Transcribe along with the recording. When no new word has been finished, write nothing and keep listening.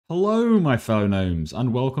Hello, my fellow gnomes,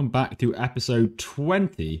 and welcome back to episode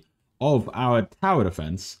 20 of our tower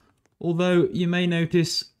defense. Although you may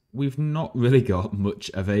notice we've not really got much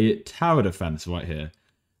of a tower defense right here.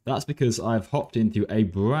 That's because I've hopped into a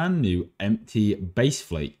brand new empty base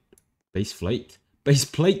plate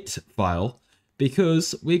file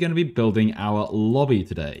because we're going to be building our lobby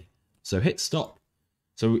today. So hit stop.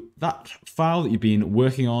 So that file that you've been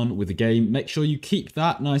working on with the game, make sure you keep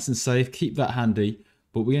that nice and safe, keep that handy.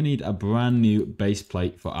 But we're going to need a brand new base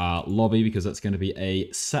plate for our lobby because that's going to be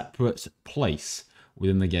a separate place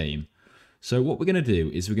within the game. So what we're going to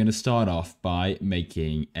do is we're going to start off by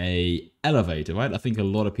making an elevator, right? I think a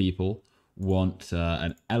lot of people want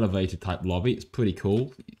an elevator type lobby. It's pretty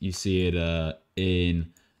cool. You see it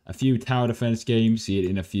in a few tower defense games, see it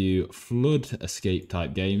in a few flood escape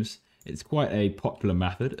type games. It's quite a popular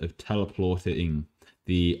method of teleporting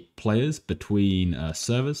the players between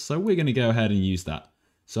servers. So we're going to go ahead and use that.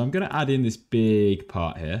 So I'm going to add in this big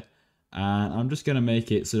part here, and I'm just going to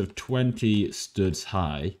make it sort of 20 studs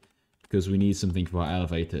high because we need something for our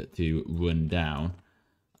elevator to run down.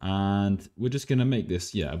 And we're just going to make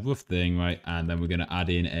this, a rough thing, right? And then we're going to add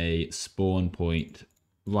in a spawn point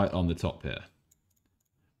right on the top here.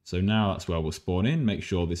 So now that's where we'll spawn in. Make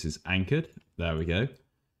sure this is anchored. There we go.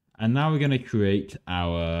 And now we're going to create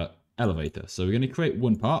our elevator. So we're going to create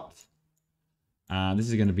one part, and this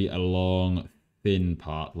is going to be a long thin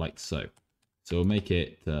part like so. So we'll make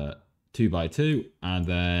it 2 by 2, and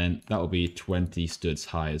then that will be 20 studs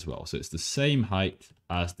high as well. So it's the same height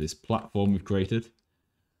as this platform we've created.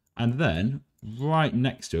 And then right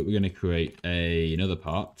next to it, we're going to create another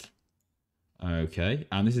part. Okay,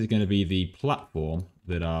 and this is going to be the platform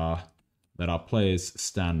that our players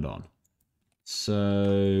stand on.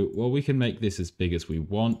 So, well, we can make this as big as we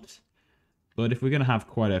want. But if we're going to have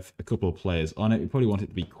quite a couple of players on it, we probably want it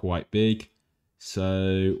to be quite big.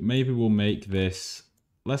 So maybe we'll make this,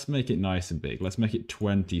 let's make it nice and big. Let's make it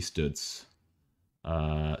 20 studs.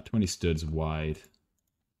 20 studs wide.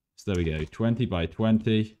 So there we go, 20 by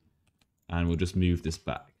 20. And we'll just move this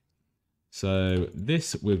back. So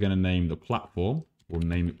this we're going to name the platform. We'll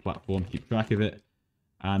name it platform, keep track of it.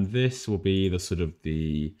 And this will be the sort of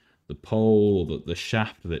the pole or the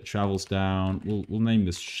shaft that travels down. We'll name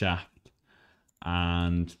this shaft.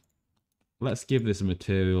 And let's give this a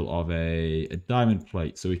material of a diamond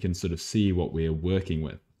plate so we can sort of see what we're working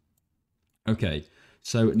with. Okay,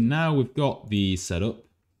 so now we've got the setup.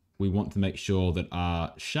 We want to make sure that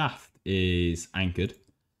our shaft is anchored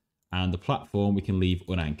and the platform we can leave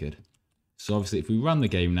unanchored. So obviously if we run the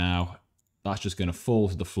game now, that's just going to fall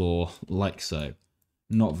to the floor like so.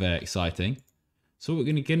 Not very exciting. So what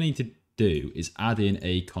we're going to need to do is add in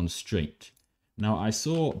a constraint. Now I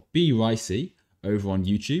saw B. Ricey over on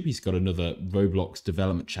YouTube. He's got another Roblox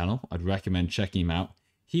development channel. I'd recommend checking him out.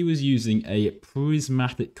 He was using a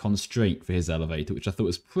prismatic constraint for his elevator, which I thought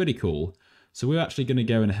was pretty cool. So we're actually going to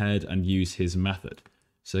go ahead and use his method.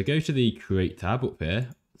 So go to the create tab up here.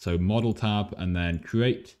 So model tab and then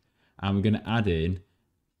create. And we're going to add in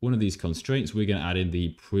one of these constraints. We're going to add in the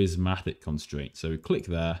prismatic constraint. So we click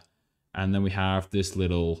there. And then we have this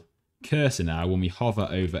little cursor now when we hover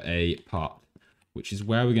over a part, which is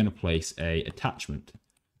where we're going to place a attachment.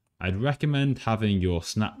 I'd recommend having your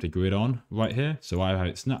snap to grid on right here. So I have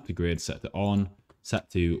it snap to grid set to on, set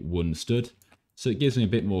to 1 stud. So it gives me a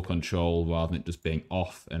bit more control rather than it just being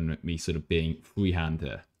off and me sort of being freehand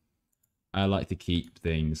here. I like to keep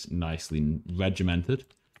things nicely regimented.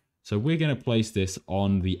 So we're going to place this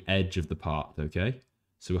on the edge of the part, okay?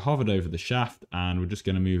 So we hovered over the shaft and we're just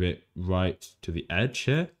going to move it right to the edge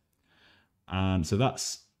here. And so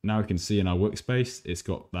that's, now we can see in our workspace, it's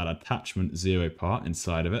got that attachment 0 part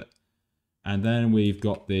inside of it. And then we've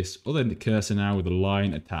got this other cursor now with a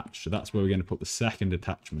line attached. So that's where we're going to put the second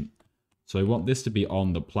attachment. So we want this to be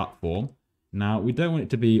on the platform. Now we don't want it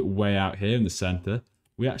to be way out here in the center.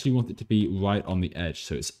 We actually want it to be right on the edge.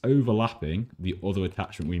 So it's overlapping the other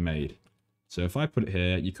attachment we made. So if I put it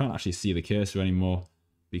here, you can't actually see the cursor anymore.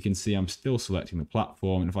 But you can see I'm still selecting the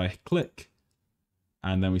platform. And if I click,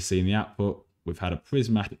 and then we see in the output, we've had a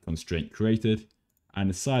prismatic constraint created, and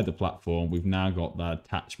inside the platform, we've now got that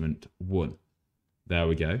attachment 1. There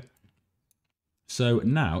we go. So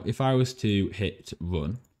now, if I was to hit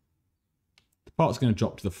run, the part's going to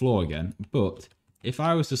drop to the floor again, but if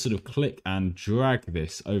I was to sort of click and drag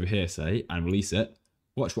this over here, say, and release it,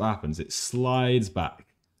 watch what happens. It slides back.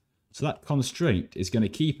 So that constraint is going to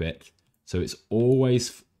keep it, so it's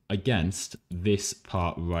always against this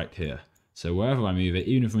part right here. So wherever I move it,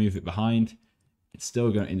 even if I move it behind, it's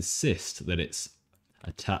still going to insist that it's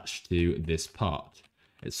attached to this part.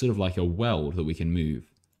 It's sort of like a weld that we can move.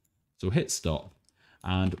 So we'll hit stop.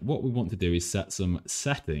 And what we want to do is set some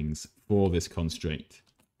settings for this constraint.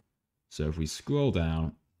 So if we scroll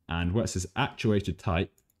down and where it says actuator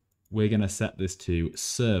type, we're going to set this to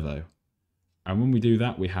servo. And when we do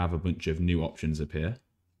that, we have a bunch of new options appear.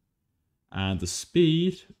 And the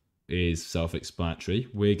speed is self-explanatory.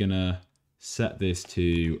 We're going to set this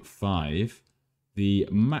to 5. The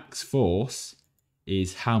max force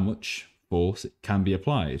is how much force can be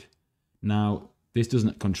applied. Now, this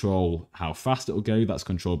doesn't control how fast it will go. That's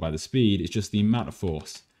controlled by the speed. It's just the amount of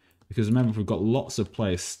force. Because remember, if we've got lots of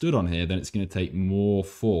players stood on here, then it's going to take more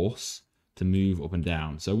force to move up and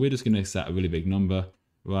down. So we're just going to set a really big number.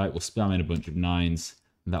 Right, we'll spam in a bunch of 9s,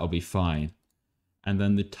 and that'll be fine. And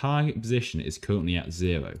then the target position is currently at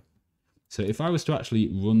 0. So if I was to actually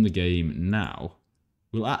run the game now,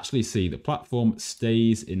 we'll actually see the platform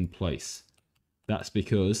stays in place. That's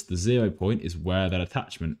because the 0 point is where that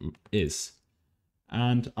attachment is.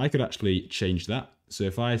 And I could actually change that. So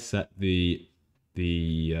if I set the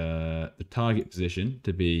target position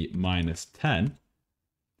to be -10,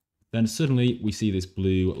 then suddenly we see this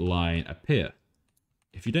blue line appear.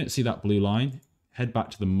 If you don't see that blue line, head back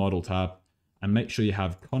to the model tab and make sure you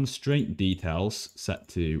have constraint details set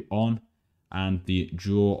to on and the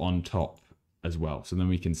draw on top as well. So then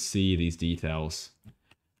we can see these details.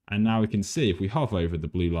 And now we can see if we hover over the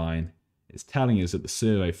blue line, it's telling us that the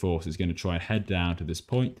servo force is going to try and head down to this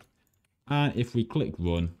point. And if we click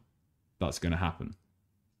run, that's going to happen.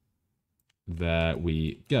 There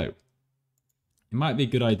we go. It might be a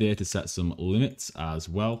good idea to set some limits as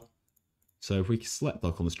well. So if we select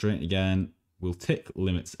our constraint again, we'll tick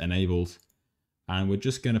limits enabled, and we're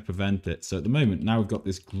just going to prevent it. So at the moment, now we've got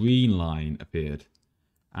this green line appeared,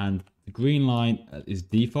 and the green line is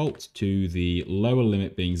default to the lower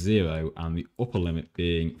limit being 0 and the upper limit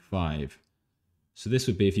being 5. So this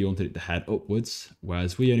would be if you wanted it to head upwards,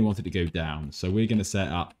 whereas we only want it to go down. So we're going to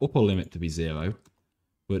set our upper limit to be 0,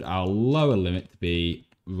 but our lower limit to be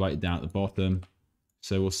right down at the bottom.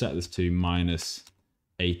 So we'll set this to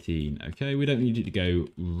 -18. Okay, we don't need it to go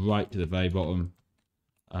right to the very bottom.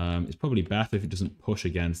 It's probably better if it doesn't push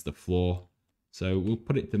against the floor. So we'll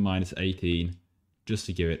put it to -18 just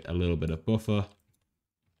to give it a little bit of buffer.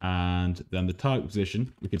 And then the target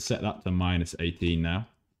position, we could set that to -18 now.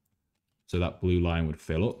 So that blue line would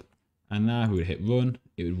fill up. And now if we would hit run,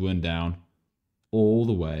 it would run down all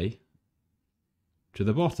the way to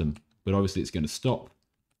the bottom. But obviously it's going to stop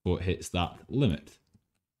before it hits that limit.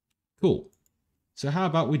 Cool. So how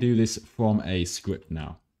about we do this from a script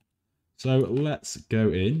now? So let's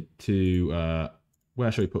go into,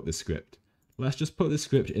 where shall we put this script? Let's just put this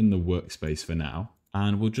script in the workspace for now.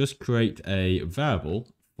 And we'll just create a variable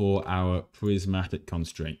for our prismatic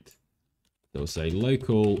constraint. So we'll say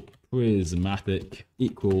local prismatic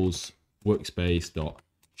equals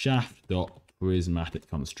workspace.shaft.prismatic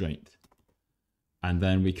constraint. And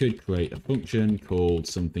then we could create a function called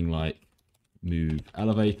something like move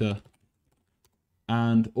elevator.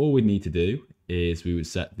 And all we need to do is we would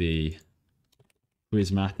set the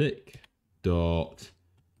prismatic dot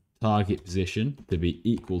target position to be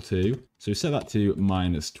equal to. So we set that to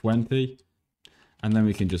 -20. And then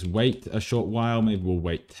we can just wait a short while. Maybe we'll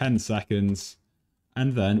wait 10 seconds.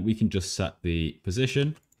 And then we can just set the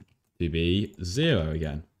position to be 0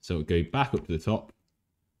 again. So it'll go back up to the top.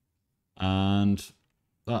 And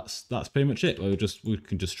that's pretty much it. We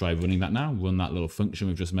can just try running that now. Run that little function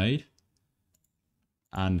we've just made.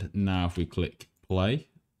 And now if we click play,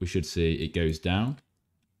 we should see it goes down.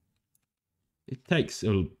 It takes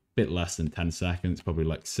a bit less than 10 seconds, probably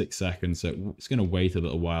like 6 seconds. So it's going to wait a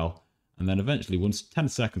little while. And then eventually, once 10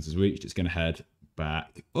 seconds is reached, it's going to head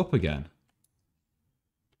back up again.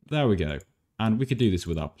 There we go. And we could do this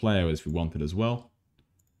with our player if we wanted as well.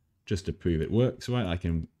 Just to prove it works, right? I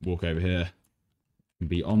can walk over here and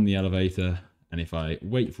be on the elevator. And if I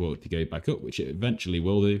wait for it to go back up, which it eventually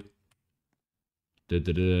will do,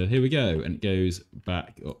 here we go, and it goes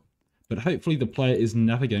back up. But hopefully the player is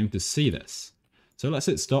never going to see this. So let's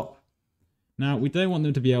hit stop. Now, we don't want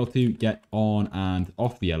them to be able to get on and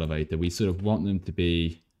off the elevator. We sort of want them to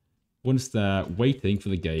be, once they're waiting for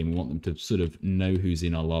the game, we want them to sort of know who's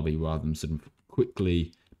in our lobby rather than sort of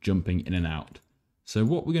quickly jumping in and out. So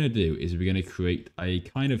what we're going to do is we're going to create a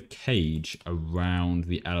kind of cage around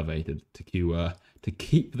the elevator to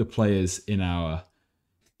keep the players in our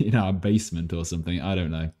basement or something. I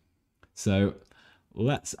don't know. So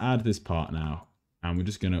let's add this part now, and we're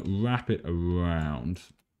just going to wrap it around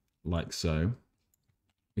like so.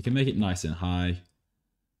 We can make it nice and high,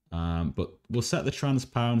 but we'll set the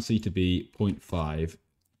transparency to be 0.5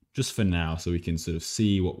 just for now, so we can sort of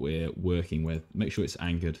see what we're working with. Make sure it's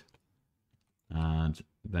anchored. And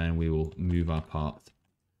then we will move our part.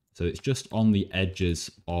 So it's just on the edges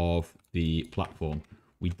of the platform.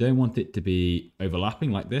 We don't want it to be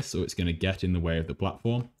overlapping like this, or it's going to get in the way of the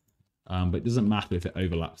platform. But it doesn't matter if it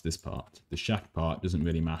overlaps this part. The shaft part doesn't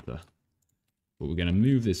really matter. But we're going to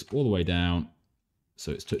move this all the way down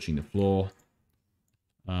so it's touching the floor.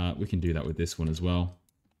 We can do that with this one as well.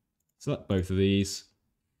 Select both of these.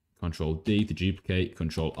 Control D to duplicate,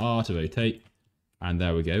 Control R to rotate. And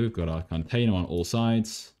there we go. We've got our container on all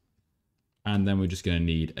sides. And then we're just going to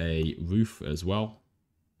need a roof as well.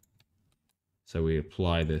 So we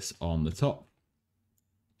apply this on the top.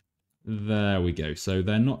 There we go. So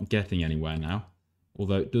they're not getting anywhere now.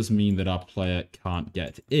 Although it does mean that our player can't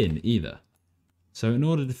get in either. So in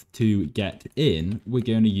order to get in, we're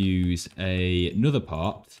going to use another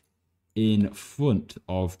part in front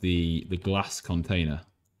of the glass container.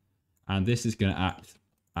 And this is going to act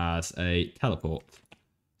as a teleport.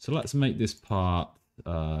 So let's make this part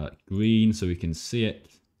green so we can see it.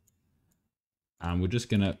 And we're just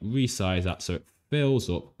going to resize that so it fills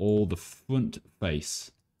up all the front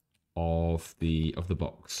face of the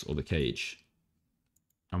box or the cage.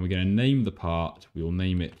 And we're going to name the part. We'll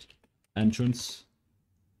name it entrance.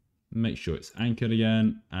 Make sure it's anchored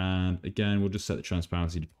again. And again, we'll just set the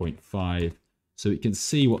transparency to 0.5 so it can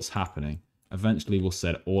see what's happening. Eventually, we'll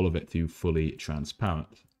set all of it to fully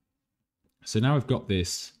transparent. So now we've got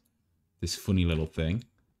this funny little thing.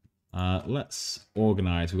 Let's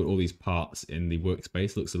organize. We've got all these parts in the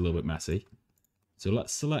workspace. Looks a little bit messy. So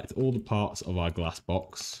let's select all the parts of our glass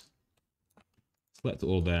box. Select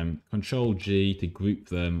all of them. Control G to group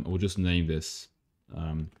them. We'll just name this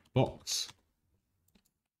box.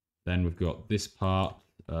 Then we've got this part,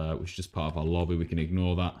 which is just part of our lobby. We can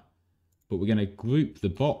ignore that. But we're going to group the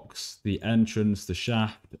box, the entrance, the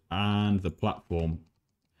shaft, and the platform.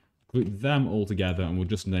 Group them all together, and we'll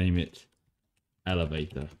just name it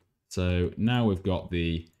elevator. So now we've got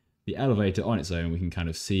the elevator on its own. We can kind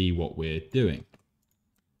of see what we're doing.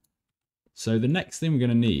 So the next thing we're going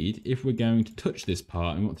to need, if we're going to touch this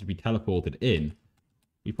part and want to be teleported in,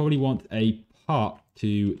 we probably want a part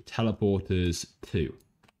to teleport us to.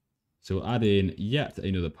 So we'll add in yet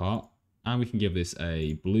another part, and we can give this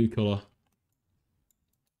a blue color.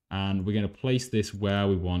 And we're going to place this where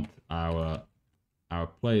we want our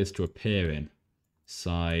players to appear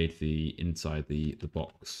inside the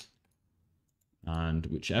box. And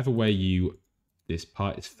whichever way this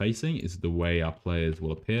part is facing is the way our players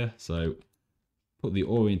will appear. So put the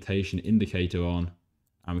orientation indicator on,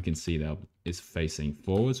 and we can see that it's facing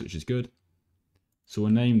forwards, which is good. So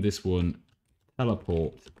we'll name this one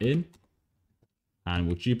teleport in, and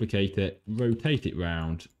we'll duplicate it, rotate it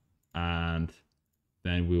round, and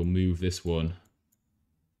then we'll move this one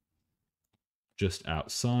just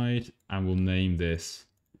outside, and we'll name this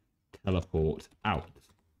teleport out.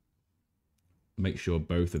 Make sure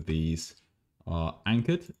both of these are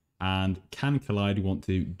anchored, and can collide we want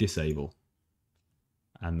to disable.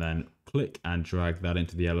 And then click and drag that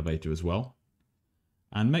into the elevator as well.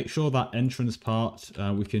 And make sure that entrance part,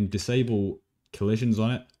 we can disable collisions on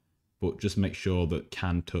it, but just make sure that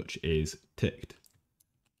can touch is ticked.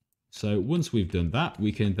 So once we've done that,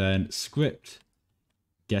 we can then script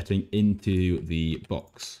getting into the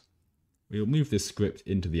box. We'll move this script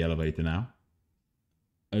into the elevator now.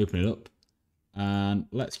 Open it up. And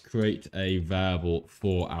let's create a variable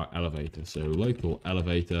for our elevator. So local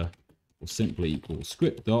elevator will simply equal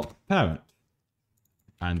script.parent.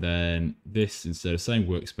 And then this, instead of same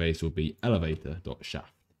workspace, will be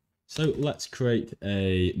elevator.shaft. So let's create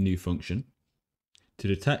a new function to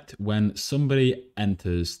detect when somebody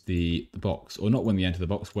enters the box, or not when they enter the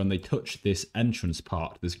box, when they touch this entrance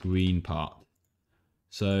part, this green part.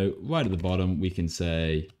 So right at the bottom, we can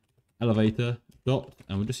say elevator dot,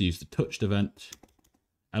 and we'll just use the touched event,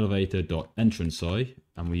 elevator dot entrance, sorry,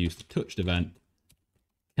 and we use the touched event,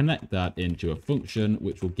 connect that into a function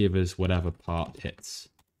which will give us whatever part hits.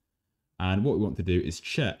 And what we want to do is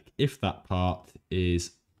check if that part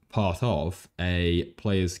is part of a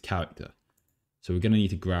player's character. So we're going to need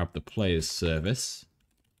to grab the player's service,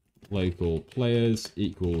 local players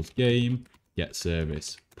equals game, get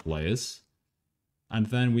service players. And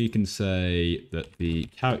then we can say that the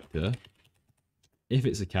character, if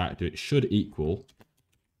it's a character, it should equal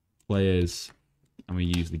players, and we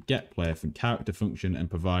use the get player from character function and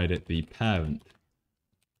provide it the parent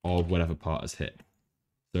of whatever part has hit.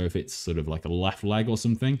 So if it's sort of like a left leg or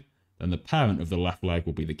something, then the parent of the left leg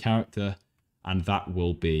will be the character, and that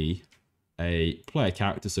will be a player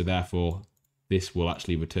character, so therefore this will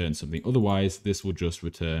actually return something. Otherwise, this will just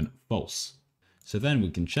return false. So then we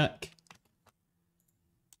can check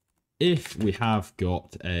if we have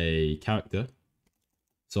got a character,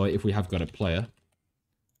 So if we have got a player,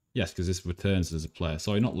 yes, because this returns as a player.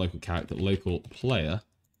 Sorry, not local character, local player.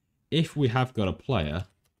 If we have got a player,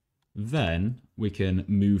 then we can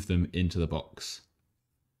move them into the box.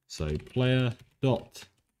 So player dot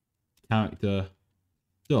character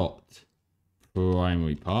dot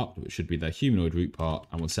primary part, which should be their humanoid root part,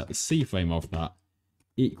 and we'll set the C frame of that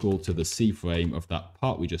equal to the C frame of that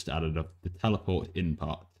part we just added up, the teleport in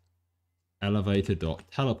part. Elevator dot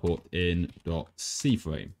teleport in dot C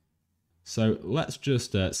frame. So let's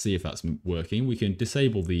just see if that's working. We can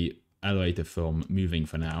disable the elevator from moving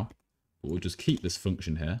for now, but we'll just keep this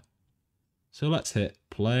function here. So let's hit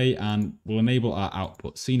play and we'll enable our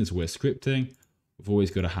output. Seeing as we're scripting, we've always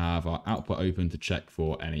got to have our output open to check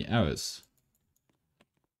for any errors.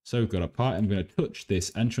 So we've got a part. I'm going to touch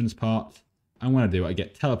this entrance part. And when I do, I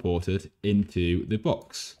get teleported into the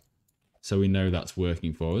box. So we know that's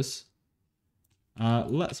working for us.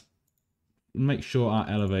 Let's make sure our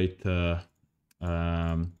elevator,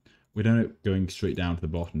 we don't going straight down to the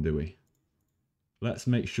bottom, do we? Let's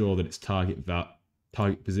make sure that its target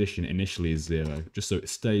position initially is 0, just so it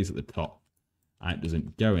stays at the top and it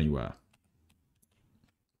doesn't go anywhere.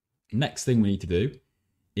 Next thing we need to do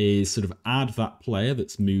is sort of add that player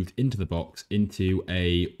that's moved into the box into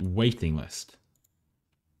a waiting list.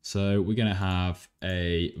 So we're going to have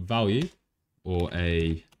a value or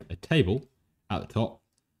a table at the top,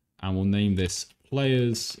 and we'll name this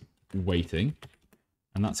players waiting,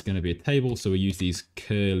 and that's going to be a table, so we use these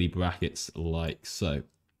curly brackets like so.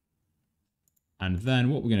 And then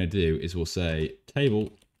what we're going to do is we'll say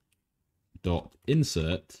table dot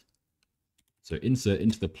insert, so insert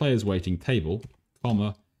into the players waiting table,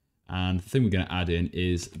 comma, and the thing we're going to add in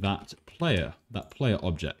is that player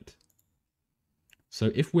object.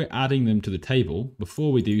 So if we're adding them to the table,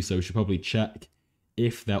 before we do so, we should probably check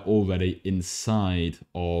if they're already inside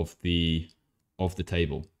of the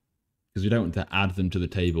table, because we don't want to add them to the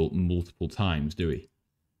table multiple times, do we?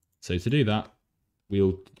 So to do that,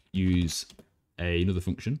 we'll use another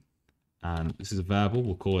function, and this is a variable.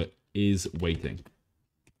 We'll call it isWaiting,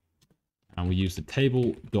 and we'll use the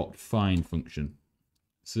table.find function.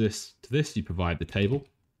 So to this you provide the table,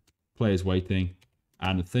 players waiting,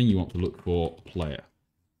 and the thing you want to look for, player.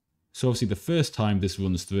 So obviously the first time this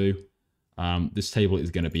runs through, this table is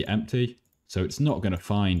going to be empty, so it's not going to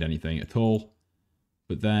find anything at all.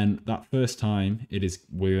 But then that first time,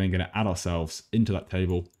 we're then going to add ourselves into that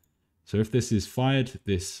table. So if this is fired,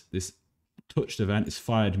 this touched event is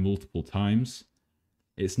fired multiple times,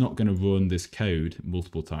 it's not going to run this code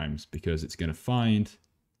multiple times because it's going to find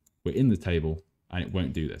we're in the table and it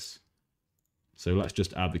won't do this. So let's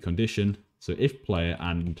just add the condition. So if player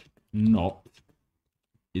and not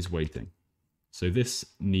is waiting. So this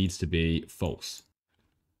needs to be false.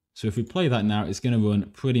 So if we play that now, it's going to run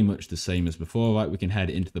pretty much the same as before, right? We can head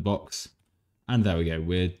into the box, and there we go.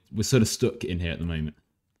 We're sort of stuck in here at the moment.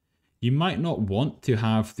 You might not want to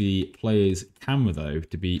have the player's camera, though,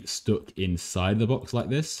 to be stuck inside the box like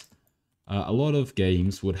this. A lot of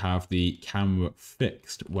games would have the camera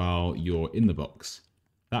fixed while you're in the box.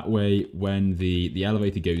 That way, when the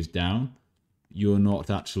elevator goes down, you're not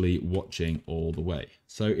actually watching all the way.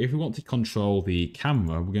 So if we want to control the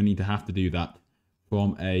camera, we're going to need to have to do that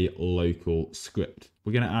from a local script.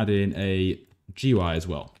 We're going to add in a GUI as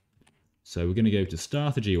well. So we're going to go to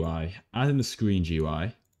start a GUI, add in the screen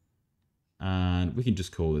GUI, and we can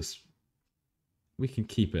just call this, we can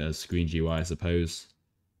keep it as screen GUI, I suppose.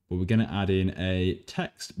 But we're going to add in a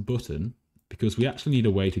text button because we actually need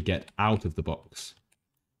a way to get out of the box.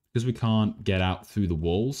 Because we can't get out through the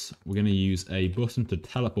walls, we're going to use a button to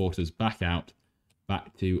teleport us back out,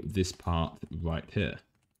 back to this part right here.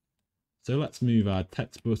 So let's move our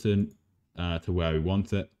text button to where we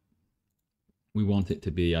want it. We want it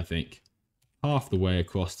to be, I think, half the way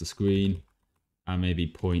across the screen and maybe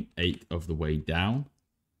 0.8 of the way down.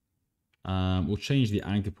 We'll change the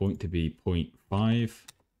anchor point to be 0.5,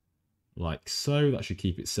 like so. That should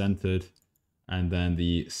keep it centered. And then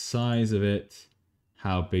the size of it,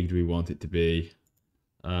 how big do we want it to be?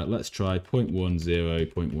 Let's try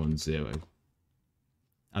 0.10, 0.10.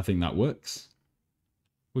 I think that works.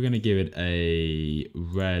 We're going to give it a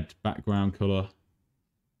red background color.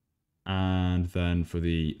 And then for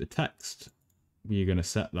the text, we're going to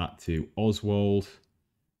set that to Oswald.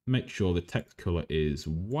 Make sure the text color is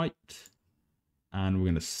white. And we're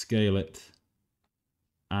going to scale it.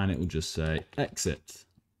 And it will just say exit,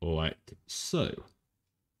 like so.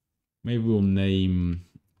 Maybe we'll name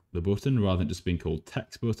the button, rather than just being called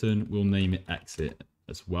text button, we'll name it exit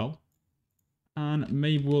as well. And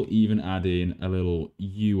maybe we'll even add in a little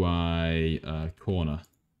UI corner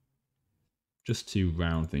just to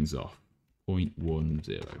round things off,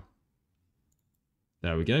 0.10.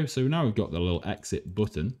 There we go. So now we've got the little exit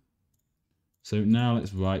button. So now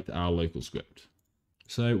let's write our local script.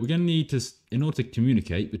 So we're going to need to, in order to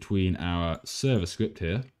communicate between our server script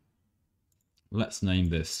here, let's name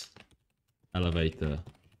this elevator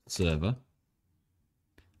server,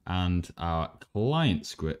 and our client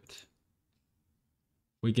script,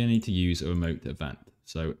 we're going to need to use a remote event.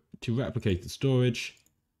 So to replicate the storage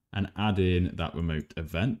and add in that remote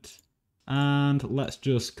event, and let's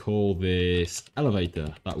just call this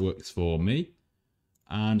elevator. That works for me.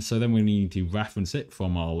 And so then we need to reference it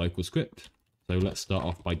from our local script. So let's start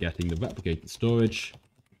off by getting the replicated storage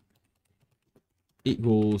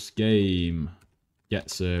equals game get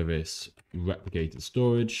service replicated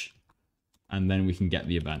storage, and then we can get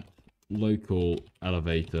the event. Local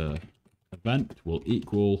elevator event will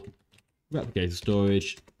equal replicated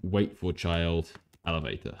storage wait for child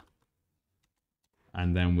elevator.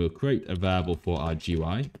 And then we'll create a variable for our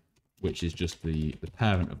GUI, which is just the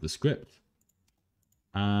parent of the script.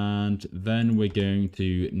 And then we're going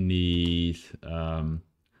to need,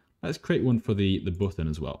 let's create one for the button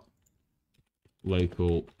as well.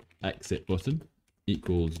 Local exit button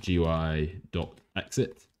equals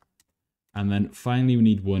GUI.exit. And then finally we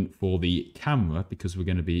need one for the camera, because we're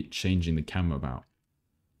going to be changing the camera about.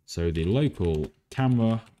 So the local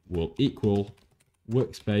camera will equal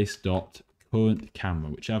workspace.current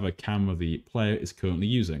camera, whichever camera the player is currently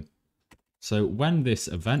using. So when this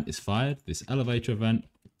event is fired, this elevator event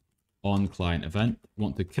on client event, we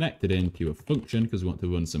want to connect it into a function because we want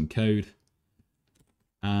to run some code.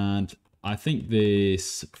 And I think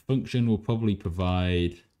this function will probably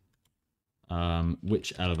provide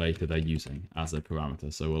which elevator they're using as a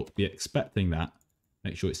parameter. So we'll be expecting that.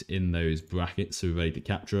 Make sure it's in those brackets so we're ready to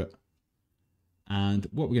capture it. And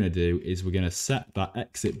what we're going to do is we're going to set that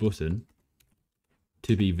exit button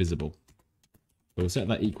to be visible. We'll set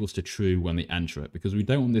that equals to true when they enter it, because we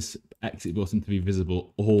don't want this exit button to be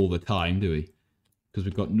visible all the time, do we? Because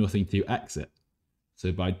we've got nothing to exit.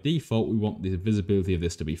 So by default, we want the visibility of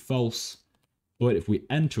this to be false. But if we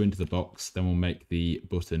enter into the box, then we'll make the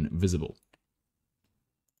button visible.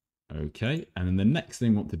 Okay, and then the next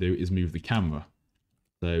thing we want to do is move the camera.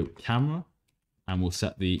 So camera, and we'll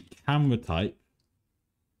set the camera type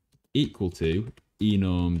equal to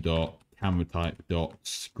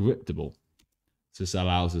enum.cameratype.scriptable. So this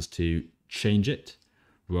allows us to change it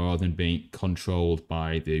rather than being controlled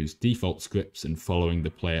by those default scripts and following the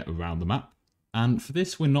player around the map. And for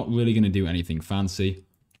this, we're not really going to do anything fancy.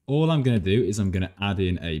 All I'm going to do is I'm going to add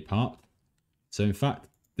in a part. So in fact,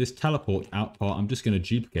 this teleport out part, I'm just going to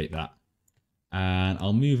duplicate that. And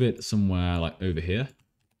I'll move it somewhere like over here.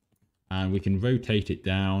 And we can rotate it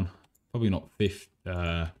down, probably not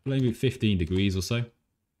maybe 15 degrees or so.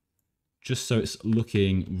 Just so it's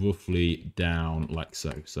looking roughly down like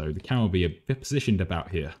so. So the camera will be positioned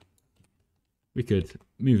about here. We could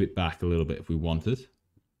move it back a little bit if we wanted.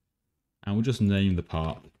 And we'll just name the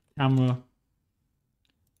part camera.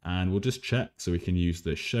 And we'll just check so we can use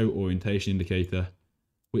the show orientation indicator,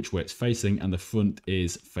 which way it's facing, and the front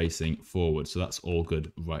is facing forward. So that's all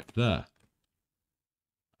good right there.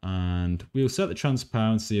 And we'll set the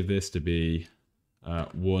transparency of this to be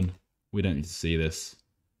 1. We don't need to see this.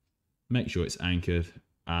 Make sure it's anchored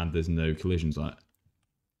and there's no collisions on it.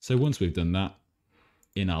 So once we've done that,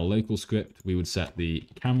 in our local script, we would set the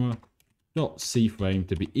camera.cframe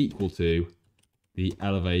to be equal to the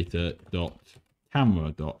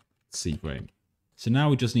elevator.camera.cframe. So now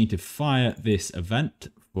we just need to fire this event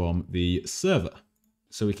from the server.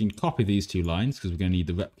 So we can copy these two lines because we're going to need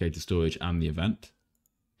the replicated storage and the event.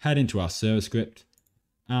 Head into our server script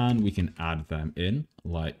and we can add them in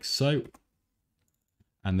like so.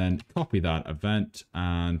 And then copy that event,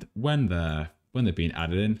 and when they've been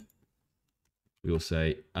added in, we will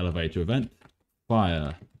say elevator event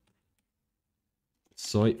fire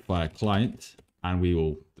client, and we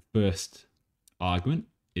will, the first argument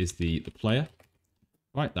is the player,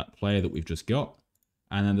 right? That player that we've just got.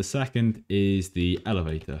 And then the second is the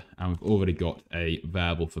elevator, and we've already got a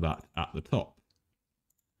variable for that at the top.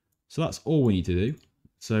 So that's all we need to do.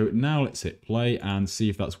 So now let's hit play and see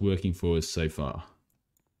if that's working for us so far.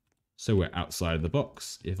 So we're outside of the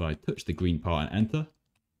box. If I touch the green part and enter,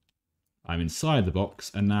 I'm inside the box,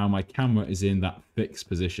 and now my camera is in that fixed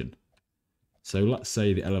position. So let's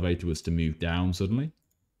say the elevator was to move down suddenly.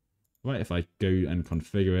 Right, if I go and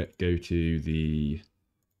configure it, go to the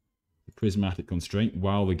prismatic constraint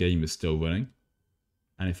while the game is still running.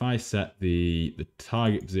 And if I set the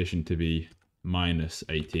target position to be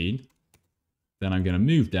 -18, then I'm going to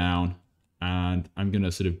move down and I'm going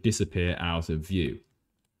to sort of disappear out of view.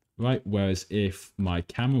 right? Whereas if my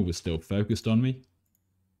camera was still focused on me,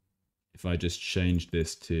 if I just changed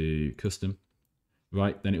this to custom,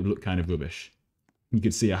 right, then it would look kind of rubbish. You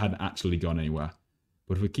could see I hadn't actually gone anywhere.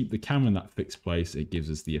 But if we keep the camera in that fixed place, it gives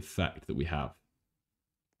us the effect that we have.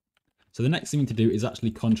 So the next thing we need to do is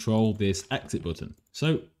actually control this exit button.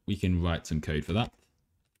 So we can write some code for that.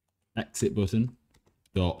 Exit button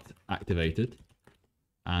dot activated,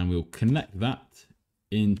 and we'll connect that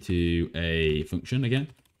into a function again.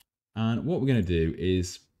 And what we're going to do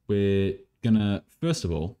is we're going to, first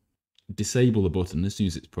of all, disable the button as soon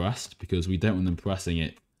as it's pressed, because we don't want them pressing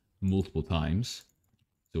it multiple times.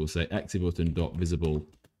 So we'll say exit button dot visible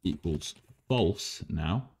equals false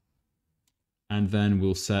now. And then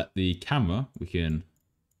we'll set the camera. We can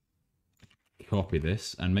copy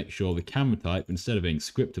this and make sure the camera type, instead of being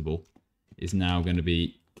scriptable, is now going to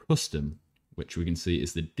be custom, which we can see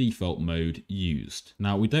is the default mode used.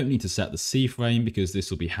 Now we don't need to set the C frame because this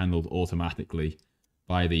will be handled automatically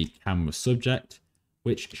by the camera subject,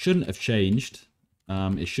 which shouldn't have changed.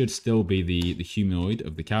 It should still be the humanoid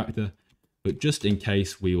of the character, but just in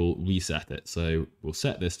case we will reset it. So we'll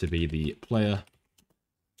set this to be the player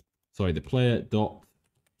dot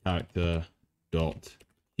character dot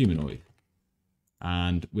humanoid.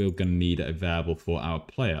 And we're going to need a variable for our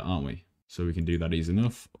player, aren't we? So we can do that easy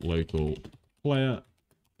enough. Local player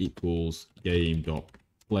equals game dot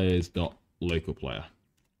players dot local player.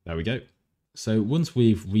 There we go. So once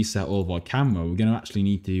we've reset all of our camera, we're going to actually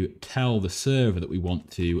need to tell the server that we want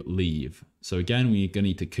to leave. So again, we're going to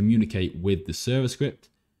need to communicate with the server script.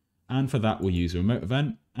 And for that, we'll use a remote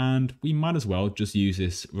event. And we might as well just use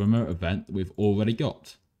this remote event that we've already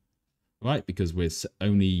got, right? Because we're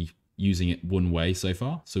only using it one way so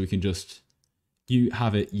far. So we can just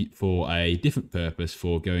have it for a different purpose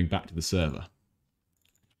for going back to the server.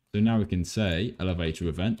 So now we can say elevator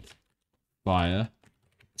event via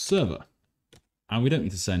server. And we don't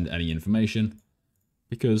need to send any information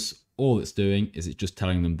because all it's doing is it's just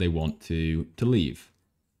telling them they want to leave.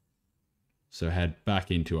 So head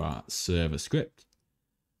back into our server script.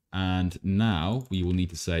 And now we will need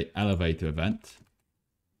to say elevator event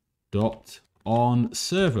dot on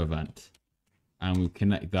server event. And we'll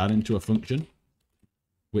connect that into a function,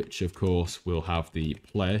 which of course will have the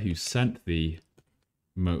player who sent the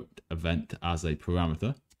remote event as a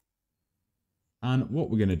parameter. And what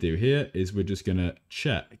we're going to do here is we're just going to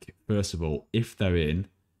check, first of all, if they're in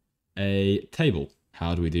a table.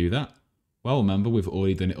 How do we do that? Well, remember, we've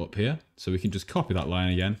already done it up here. So we can just copy that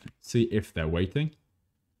line again, see if they're waiting.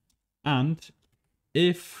 And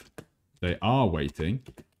if they are waiting,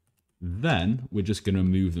 then we're just going to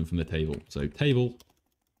remove them from the table. So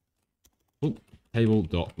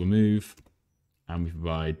table.remove, and we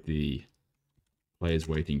provide the players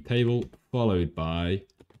waiting table, followed by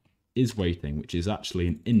is waiting, which is actually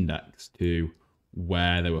an index to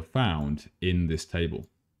where they were found in this table.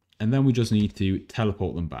 And then we just need to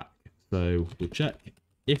teleport them back. So we'll check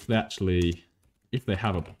if they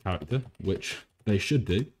have a character, which they should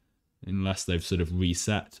do, unless they've sort of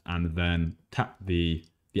reset and then tap the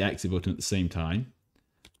exit button at the same time.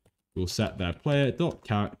 We'll set their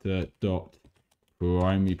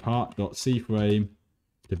player.character.primaryPart.cFrame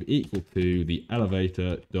to be equal to the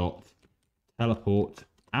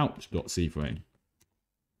elevator.teleportOut.cFrame.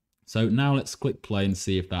 So now let's click play and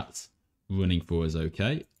see if that's running for us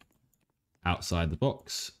okay. Outside the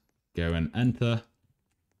box, go and enter.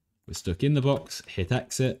 We're stuck in the box, hit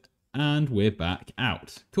exit, and we're back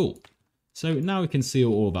out. Cool. So now we can see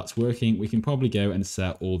all that's working. We can probably go and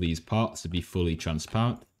set all these parts to be fully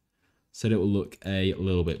transparent, so that it will look a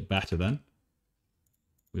little bit better then.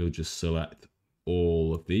 We'll just select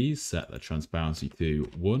all of these, set the transparency to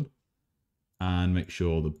 1, and make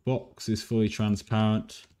sure the box is fully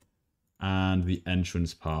transparent, and the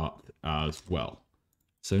entrance part as well.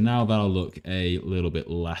 So now that'll look a little bit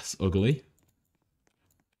less ugly.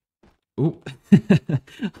 Oh,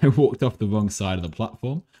 I walked off the wrong side of the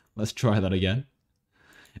platform. Let's try that again.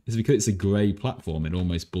 It's because it's a grey platform, it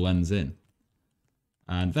almost blends in.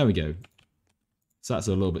 And there we go. So that's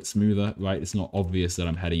a little bit smoother, right? It's not obvious that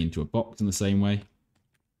I'm heading into a box in the same way.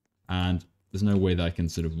 And there's no way that I can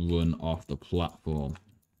sort of run off the platform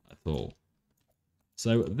at all.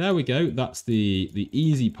 So there we go. That's the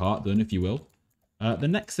easy part done, if you will. The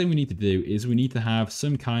next thing we need to do is we need to have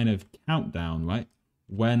some kind of countdown, right?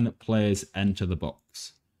 When players enter the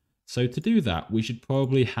box. So to do that, we should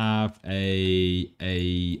probably have a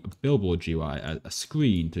billboard UI, a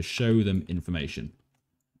screen to show them information.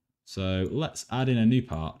 So let's add in a new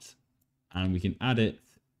part, and we can add it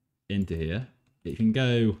into here. It can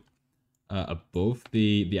go above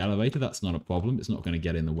the elevator. That's not a problem. It's not going to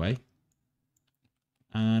get in the way.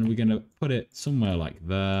 And we're going to put it somewhere like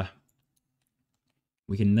there.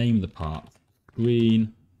 We can name the part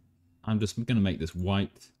green. I'm just going to make this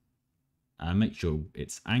white and make sure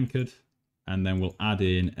it's anchored. And then we'll add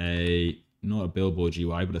in not a billboard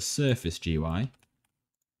GUI, but a surface GUI.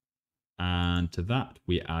 And to that,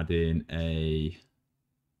 we add in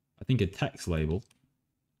I think a text label.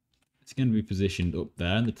 It's going to be positioned up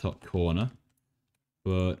there in the top corner,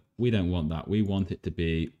 but we don't want that. We want it to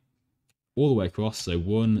be all the way across. So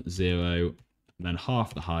 1, 0, then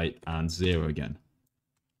half the height and 0 again.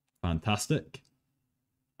 Fantastic.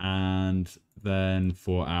 And then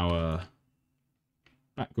for our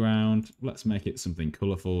background, let's make it something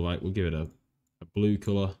colorful. Right, we'll give it a blue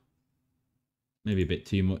color. Maybe a bit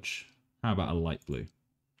too much. How about a light blue?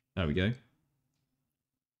 There we go.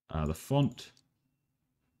 The font.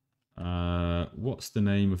 What's the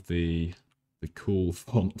name of the cool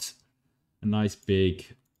font? A nice big,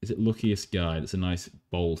 is it Luckiest Guide? It's a nice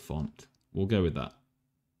bold font. We'll go with that.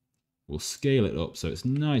 We'll scale it up so it's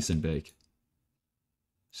nice and big.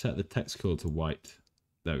 Set the text color to white.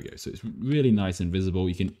 There we go. So it's really nice and visible.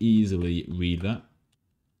 You can easily read that.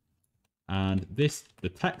 And the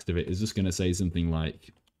text of it is just going to say something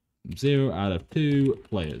like 0 out of 2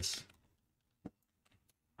 players.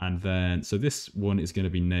 And then, so this one is going to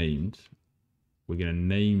be named. We're going to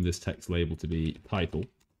name this text label to be title.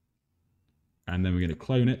 And then we're going to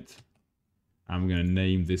clone it. And we're going to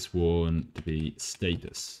name this one to be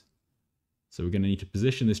status. So we're going to need to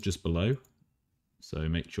position this just below. So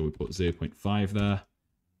make sure we put 0.5 there.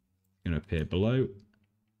 It's going to appear below.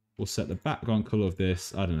 We'll set the background color of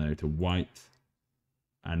this, I don't know, to white.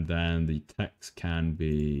 And then the text can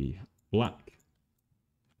be black.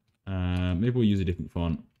 Maybe we'll use a different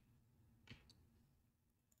font.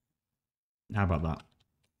 How about that?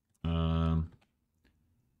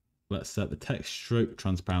 Let's set the text stroke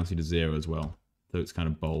transparency to 0 as well. So it's kind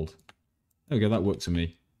of bold. There we go, that works for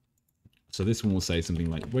me. So this one will say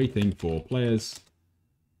something like waiting for players.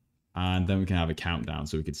 And then we can have a countdown.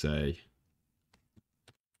 So we could say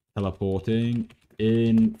teleporting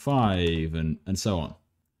in 5 and so on.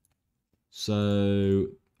 So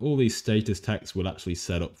all these status texts will actually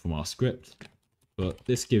set up from our script, but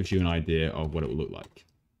this gives you an idea of what it will look like.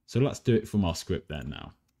 So let's do it from our script then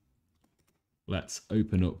now. Let's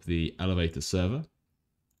open up the elevator server.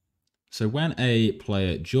 So when a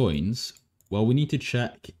player joins, well, we need to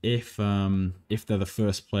check if they're the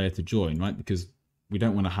first player to join, right? Because we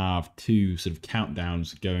don't want to have two sort of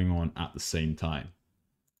countdowns going on at the same time.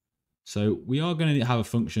 So we are going to have a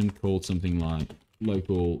function called something like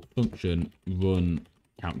local function run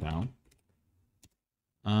countdown.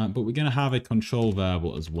 But we're going to have a control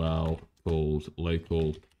variable as well called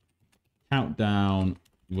local countdown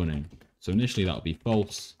running. So initially that will be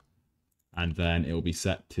false, and then it will be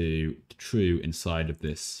set to true inside of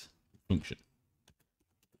this function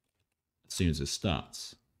as soon as it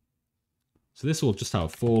starts. So this will just have a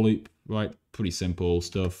for loop, right? Pretty simple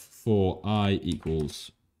stuff. For I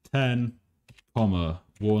equals 10, comma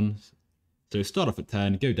 1. So start off at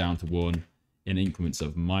 10, go down to 1 in increments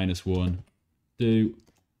of -1, do.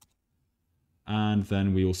 And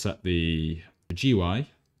then we will set the GUI.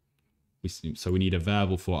 So we need a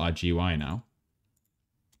variable for our GUI now.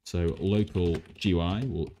 So local GUI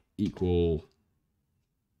will equal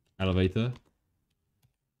elevator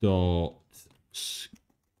dot,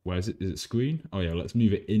 where is it? Is it screen? Oh yeah, let's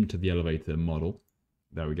move it into the elevator model.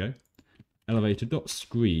 There we go. Elevator dot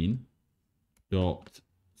screen dot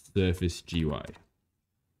surface GUI.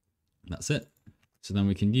 And that's it. So then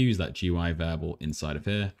we can use that GUI variable inside of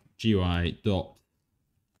here. GUI dot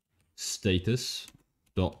status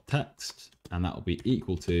dot text, and that will be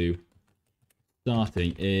equal to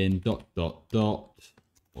starting in dot dot dot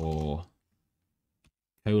or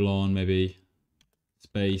colon maybe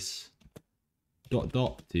space dot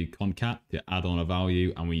dot to concat to add on a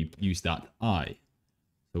value, and we use that I.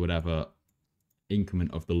 So whatever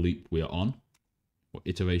increment of the loop we are on, or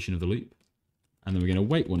iteration of the loop. And then we're going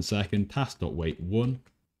to wait 1 second, task.wait1.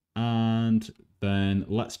 And then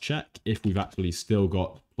let's check if we've actually still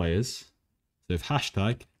got players. So if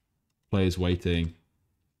hashtag players waiting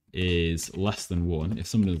is less than 1, if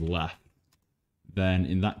someone has left, then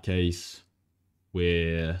in that case,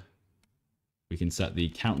 we can set the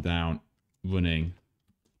countdown running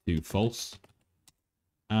to false.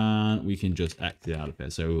 And we can just exit out of here.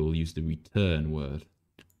 So we'll use the return word.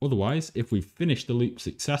 Otherwise, if we've finished the loop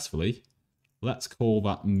successfully, let's call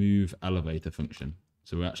that move elevator function.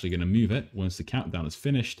 So we're actually going to move it once the countdown is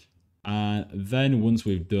finished. And then once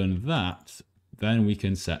we've done that, then we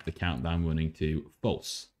can set the countdown running to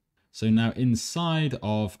false. So now inside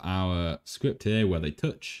of our script here where they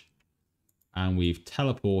touch, and we've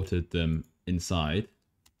teleported them inside,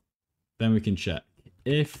 then we can check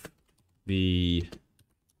if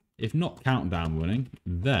not countdown running,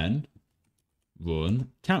 then run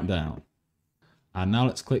countdown. And now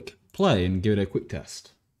let's click play and give it a quick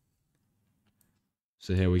test.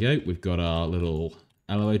 So here we go. We've got our little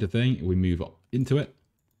elevator thing. We move up into it.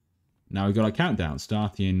 Now we've got our countdown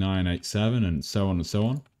starting in 987 and so on and so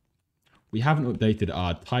on. We haven't updated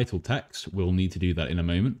our title text. We'll need to do that in a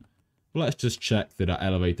moment. But let's just check that our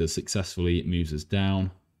elevator successfully moves us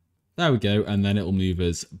down. There we go. And then it'll move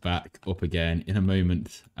us back up again in a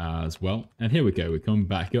moment as well. And here we go. We're coming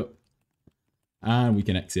back up and we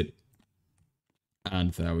can exit.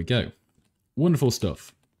 And there we go. Wonderful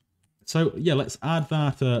stuff. So yeah, let's add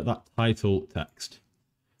that title text.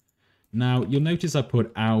 Now you'll notice I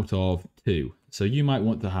put out of 2. So you might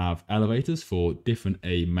want to have elevators for different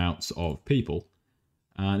amounts of people.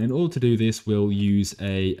 And in order to do this, we'll use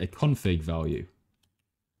a config value.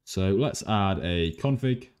 So let's add a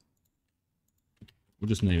config. We'll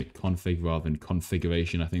just name it config rather than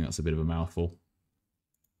configuration. I think that's a bit of a mouthful.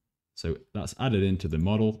 So that's added into the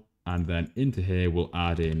model. And then into here, we'll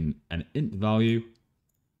add in an int value.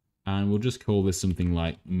 And we'll just call this something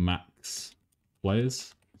like max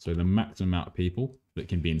players. So the maximum amount of people that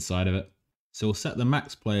can be inside of it. So we'll set the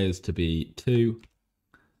max players to be 2.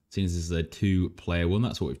 Since this is a 2-player one,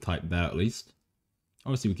 that's what we've typed there at least.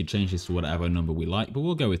 Obviously, we could change this to whatever number we like, but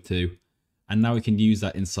we'll go with 2. And now we can use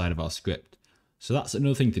that inside of our script. So that's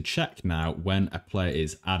another thing to check now when a player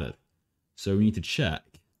is added. So we need to check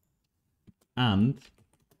and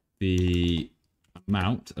the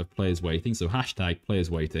amount of players waiting, so hashtag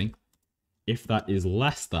players waiting, if that is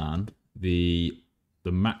less than the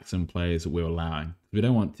maximum players that we're allowing. We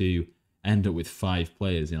don't want to end up with 5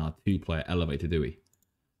 players in our 2-player elevator, do we?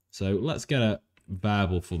 So let's get a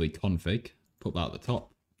variable for the config, put that at the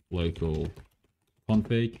top, local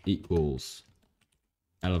config equals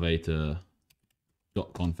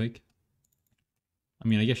elevator.config. I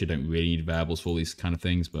mean, I guess you don't really need variables for all these kind of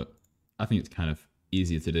things, but I think it's kind of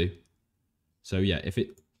easier to do. So yeah, if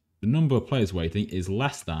the number of players waiting is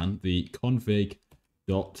less than the config.max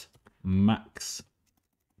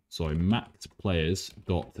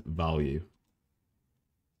players.value,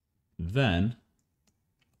 then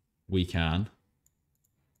we can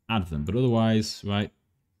add them. But otherwise, right,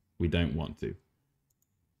 we don't want to.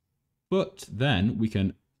 But then we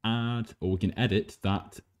can add, or we can edit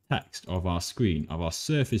that text of our screen, of our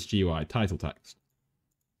Surface GUI title text.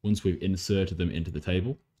 Once we've inserted them into the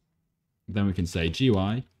table, then we can say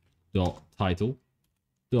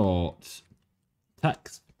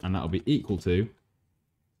GUI.title.text, and that'll be equal to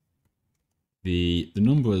the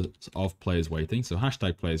number of players waiting. So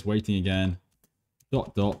hashtag players waiting again, ...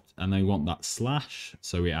 and then we want that slash.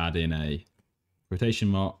 So we add in a quotation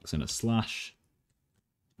marks and a slash,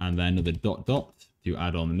 and then another ... to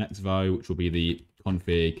add on the next value, which will be the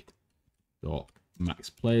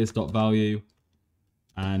config.maxplayers.value.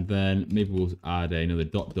 And then maybe we'll add another ...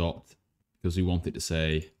 because we want it to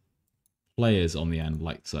say players on the end,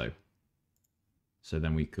 like so. So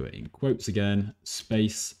then we put in quotes again,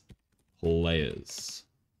 space players.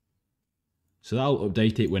 So that'll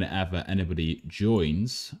update it whenever anybody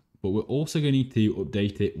joins, but we're also going to need to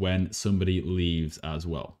update it when somebody leaves as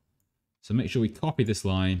well. So make sure we copy this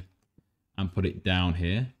line and put it down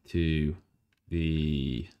here to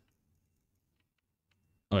the,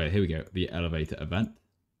 oh yeah, here we go, the elevator event.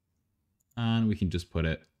 And we can just put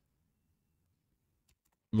it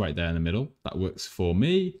right there in the middle. That works for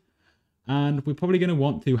me. And we're probably going to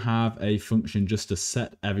want to have a function just to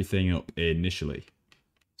set everything up initially.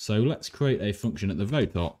 So let's create a function at the very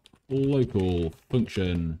top, local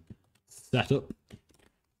function setup.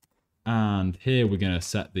 And here we're going to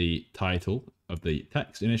set the title of the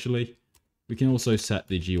text initially. We can also set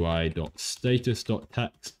the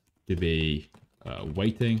GUI.status.text to be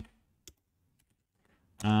waiting.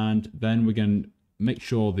 And then we're going to make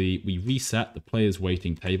sure we reset the players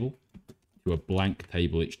waiting table to a blank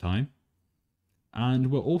table each time.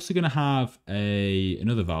 And we're also going to have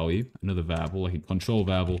another value, another variable, like a control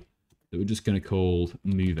variable, that we're just going to call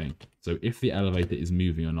moving. So if the elevator is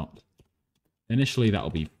moving or not. Initially, that'll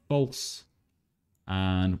be false.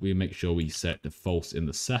 And we make sure we set the false in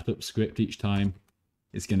the setup script each time.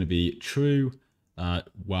 It's going to be true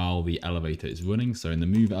while the elevator is running. So in the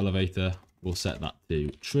move elevator, we'll set that to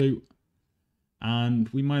true. And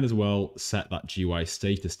we might as well set that GUI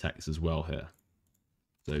status text as well here.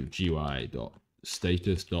 So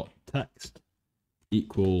GUI.status.text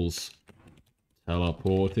equals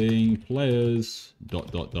teleporting players ...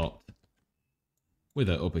 with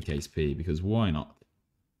an uppercase P, because why not?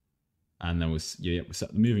 And then we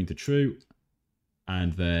set the moving to true.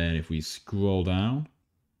 And then if we scroll down,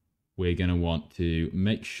 we're going to want to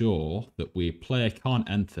make sure that the player can't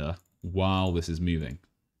enter while this is moving.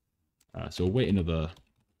 So we'll wait another,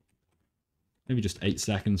 maybe just 8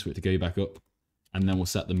 seconds for it to go back up. And then we'll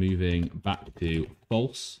set the moving back to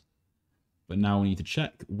false. But now we need to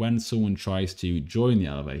check when someone tries to join the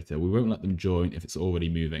elevator. We won't let them join if it's already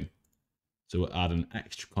moving. So we'll add an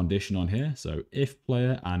extra condition on here. So if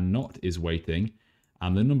player and not is waiting,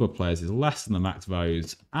 and the number of players is less than the max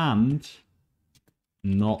values and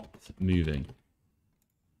not moving.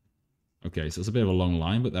 Okay, so it's a bit of a long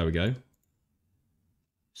line, but there we go.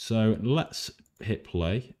 So let's hit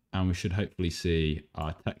play, and we should hopefully see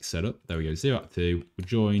our text setup. There we go, 0 out of 2, we'll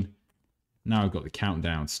join. Now we've got the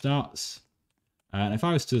countdown starts. And if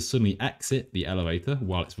I was to suddenly exit the elevator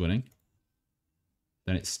while it's running,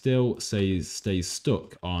 then it still stays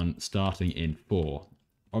stuck on starting in 4.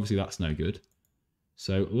 Obviously that's no good.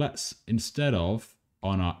 So let's, instead of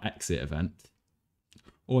on our exit event,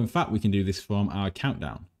 or in fact we can do this from our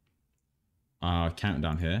countdown. Our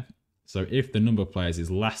countdown here. So if the number of players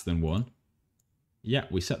is less than 1, yeah,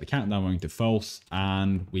 we set the countdown running to false,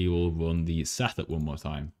 and we will run the setup one more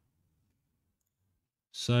time.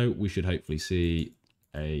 So we should hopefully see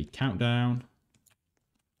a countdown.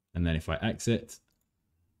 And then if I exit,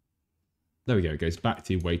 there we go, it goes back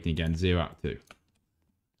to waiting again, 0 out of 2.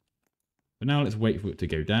 But now let's wait for it to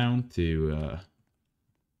go down to,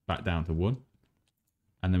 back down to 1.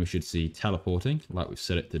 And then we should see teleporting, like we've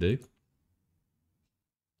set it to do.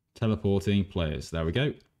 Teleporting players, there we go.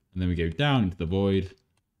 And then we go down into the void.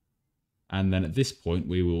 And then at this point,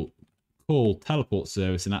 we will call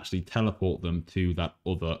TeleportService and actually teleport them to that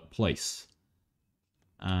other place.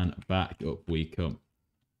 And back up we come.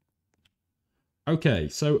 Okay,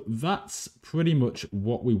 so that's pretty much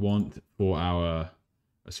what we want for our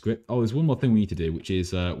script. Oh, there's one more thing we need to do, which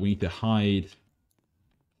is we need to hide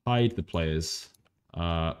the players'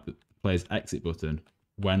 exit button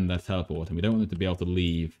when they're teleporting. We don't want them to be able to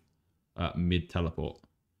leave mid-teleport.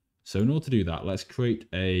 So in order to do that, let's create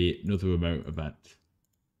another remote event.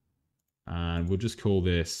 And we'll just call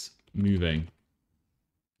this moving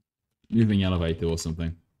elevator or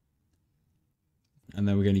something. And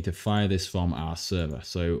then we're going to need to fire this from our server.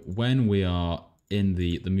 So when we are in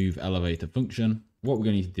the move elevator function, what we're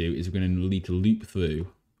going to need to do is we're going to need to loop through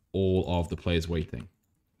all of the players waiting.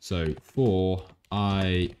 So for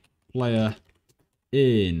I player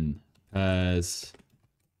in pairs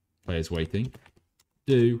players waiting,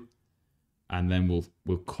 do, and then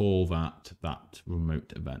we'll call that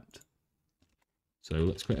remote event. So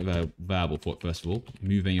let's create a variable for it first of all.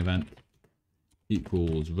 Moving event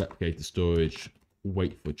equals replicator storage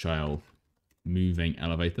wait for child moving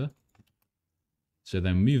elevator. So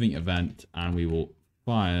then moving event, and we will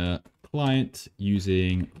fire client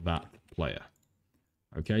using that player.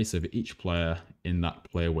 Okay, so for each player in that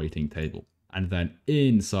player waiting table. And then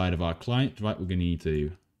inside of our client, right, we're going to need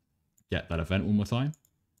to get that event one more time.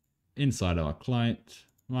 Inside of our client,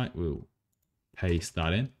 right, we'll paste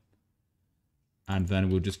that in. And then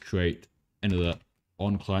we'll just create another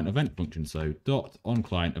onClient event function. So dot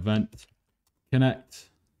onClient event connect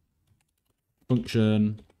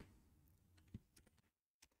function.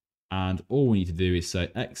 And all we need to do is say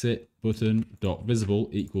exit button dot visible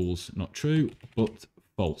equals not true, but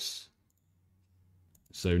false.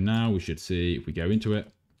 So now we should see if we go into it,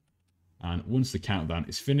 and once the countdown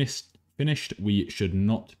is finished, we should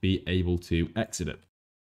not be able to exit it.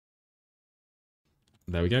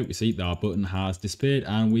 There we go. We see that our button has disappeared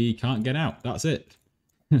and we can't get out. That's it.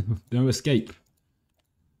 No escape.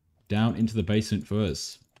 Down into the basement for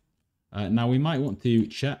us. Now we might want to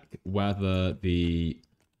check whether the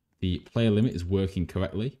player limit is working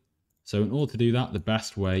correctly. So in order to do that, the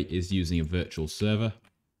best way is using a virtual server.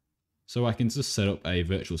 So I can just set up a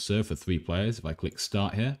virtual server for 3 players. If I click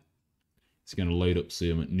start here, it's going to load up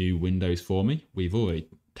some new windows for me. We've already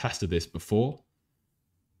tested this before.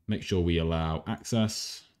 Make sure we allow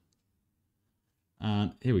access.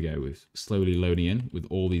 And here we go. We're slowly loading in with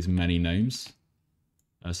all these many gnomes.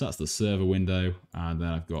 So that's the server window. And then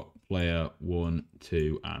I've got player 1,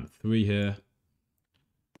 2, and 3 here.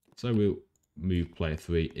 So we'll move player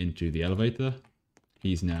 3 into the elevator.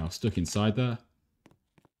 He's now stuck inside there.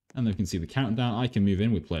 And then we can see the countdown. I can move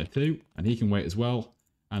in with player 2, and he can wait as well.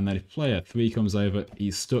 And then if player 3 comes over,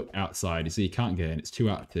 he's stuck outside. You see, he can't get in. It's 2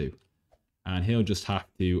 out of 2. And he'll just have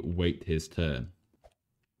to wait his turn.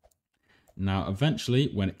 Now, eventually,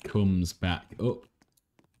 when it comes back up,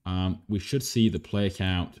 we should see the player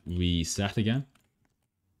count reset again.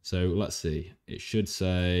 So let's see. It should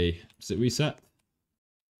say, does it reset?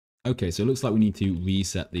 Okay, so it looks like we need to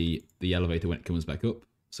reset the elevator when it comes back up.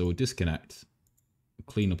 So we'll disconnect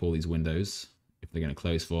clean up all these windows if they're going to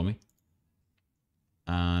close for me.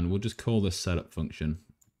 And we'll just call this setup function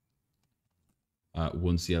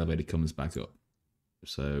once the elevator comes back up.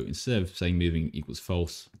 So instead of saying moving equals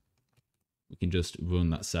false, we can just run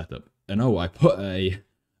that setup. And oh, I put a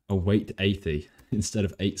wait 80 instead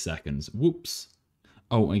of 8 seconds. Whoops.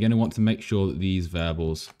 Oh, I'm going to want to make sure that these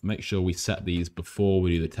variables, make sure we set these before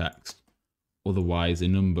we do the text. Otherwise, the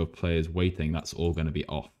number of players waiting, that's all going to be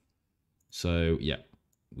off. So yeah,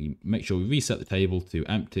 we make sure we reset the table to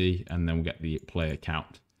empty, and then we'll get the player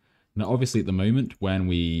count. Now, obviously, at the moment, when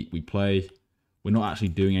we play, we're not actually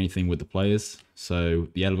doing anything with the players, so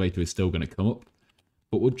the elevator is still going to come up.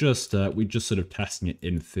 But we're just sort of testing it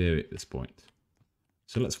in theory at this point.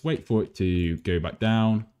 So let's wait for it to go back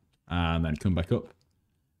down and then come back up.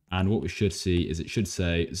 And what we should see is it should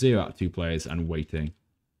say 0 out of 2 players and waiting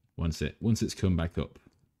once it's come back up.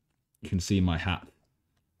 You can see my hat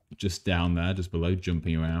just down there, just below,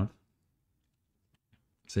 jumping around.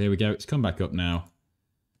 So here we go. It's come back up now.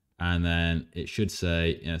 And then it should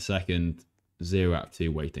say in a second, 0 out of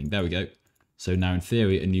 2 waiting. There we go. So now in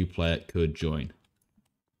theory, a new player could join.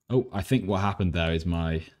 Oh, I think what happened there is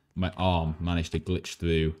my arm managed to glitch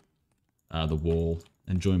through the wall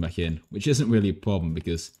and join back in, which isn't really a problem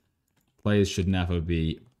because players should never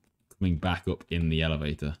be coming back up in the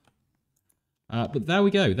elevator. But there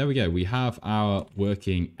we go. There we go. We have our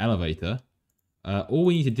working elevator. All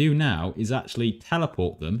we need to do now is actually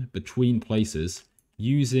teleport them between places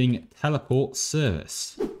using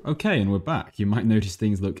TeleportService. Okay, and we're back. You might notice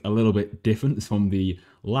things look a little bit different from the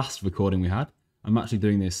last recording we had. I'm actually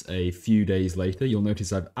doing this a few days later. You'll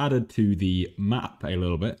notice I've added to the map a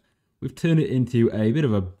little bit. We've turned it into a bit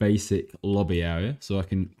of a basic lobby area, so I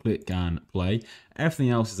can click and play. Everything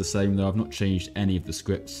else is the same though. I've not changed any of the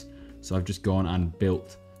scripts. So I've just gone and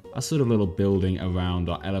built a sort of little building around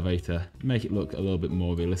our elevator, make it look a little bit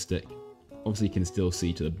more realistic. Obviously you can still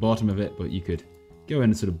see to the bottom of it, but you could go in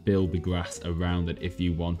and sort of build the grass around it if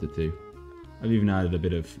you wanted to. I've even added a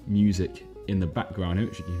bit of music in the background here,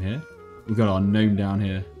 which you can hear. We've got our gnome down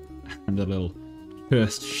here and a little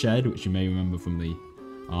cursed shed, which you may remember from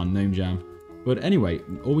our gnome jam. But anyway,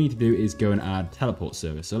 all we need to do is go and add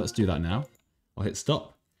TeleportService. So let's do that now. I'll hit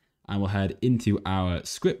stop and we'll head into our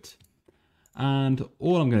script. And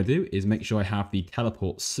all I'm going to do is make sure I have the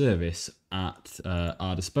TeleportService at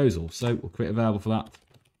our disposal. So we'll create a variable for that.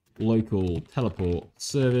 Local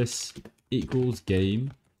TeleportService equals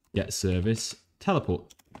game get service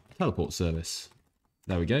TeleportService.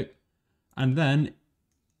 There we go. And then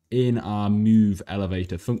in our move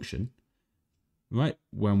elevator function, right,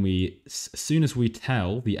 as soon as we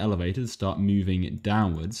tell the elevator to start moving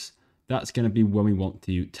downwards, that's going to be when we want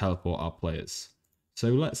to teleport our players. So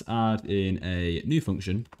let's add in a new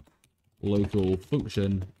function, local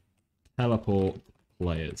function teleport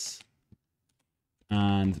players.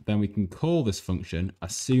 And then we can call this function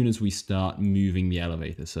as soon as we start moving the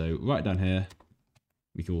elevator. So right down here,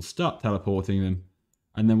 we can start teleporting them.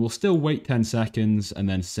 And then we'll still wait 10 seconds and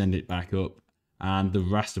then send it back up. And the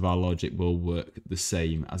rest of our logic will work the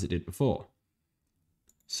same as it did before.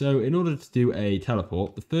 So in order to do a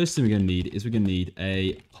teleport, the first thing we're going to need is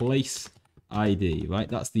a place ID, right?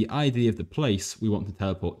 That's the ID of the place we want to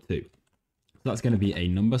teleport to. So that's going to be a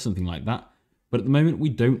number, something like that. But at the moment, we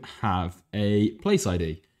don't have a place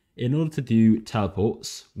ID. In order to do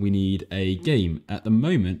teleports, we need a game. At the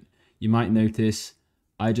moment, you might notice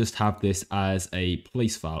I just have this as a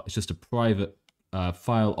place file. It's just a private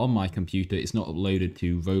file on my computer. It's not uploaded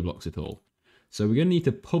to Roblox at all. So we're going to need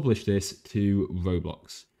to publish this to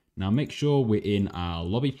Roblox. Now make sure we're in our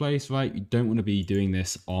lobby place, right? You don't want to be doing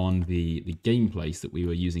this on the game place that we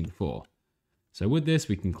were using before. So with this,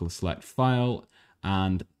 we can select file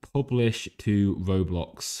and publish to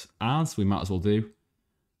Roblox as. We might as well do.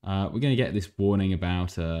 We're going to get this warning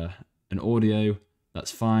about an audio.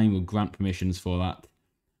 That's fine. We'll grant permissions for that.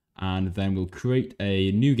 And then we'll create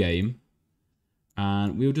a new game.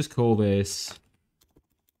 And we'll just call this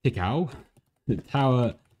Tikau, the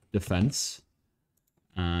Tower Defense.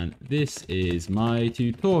 And this is my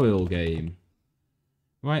tutorial game.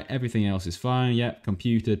 Right, everything else is fine. Yep,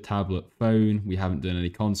 computer, tablet, phone. We haven't done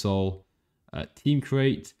any console. Team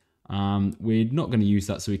create. We're not going to use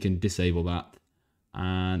that, so we can disable that.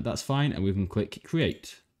 And that's fine. And we can click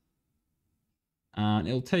create. And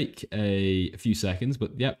it'll take a few seconds,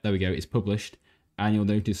 but yep, there we go. It's published. And you'll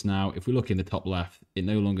notice now, if we look in the top left, it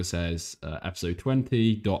no longer says episode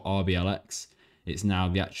 20.rblx. It's now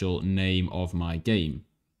the actual name of my game.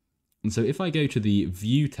 And so if I go to the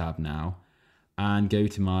View tab now and go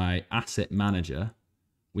to my Asset Manager,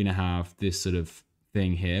 we now have this sort of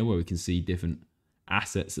thing here where we can see different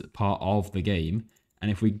assets that are part of the game. And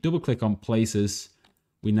if we double click on places,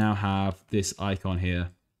 we now have this icon here,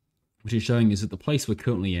 which is showing us that the place we're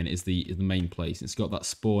currently in is the main place. It's got that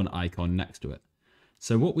spawn icon next to it.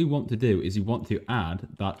 So what we want to do is we want to add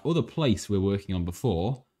that other place we're working on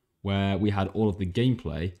before, where we had all of the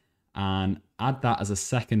gameplay, and add that as a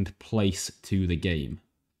second place to the game.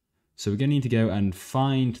 So we're going to need to go and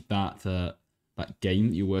find that that game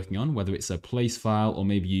that you're working on, whether it's a place file or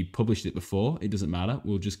maybe you published it before. It doesn't matter.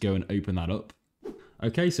 We'll just go and open that up.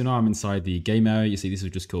 Okay, so now I'm inside the game area. You see this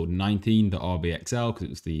was just called 19.rbxl because it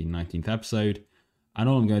was the 19th episode. And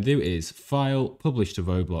all I'm going to do is file, publish to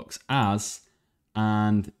Roblox as,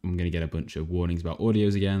 and I'm going to get a bunch of warnings about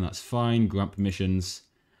audios again. That's fine, grant permissions.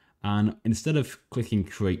 And instead of clicking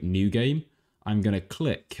create new game, I'm going to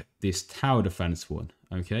click this tower defense one.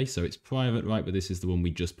 Okay, so it's private, right? But this is the one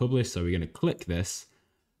we just published. So we're going to click this.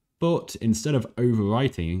 But instead of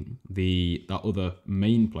overwriting that other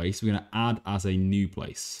main place, we're going to add as a new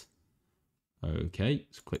place. Okay,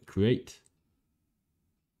 let's click create.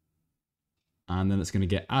 And then it's going to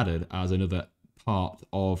get added as another part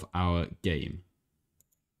of our game.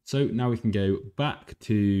 So now we can go back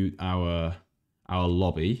to our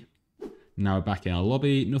lobby. Now we're back in our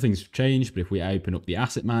lobby. Nothing's changed, but if we open up the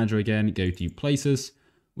asset manager again, go to places,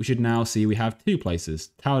 we should now see we have two places.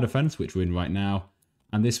 Tower defense, which we're in right now,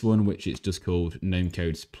 and this one, which is just called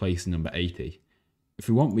GnomeCode's place number 80. If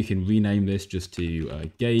we want, we can rename this just to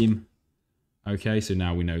game. Okay, so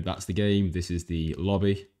now we know that's the game. This is the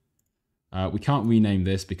lobby. We can't rename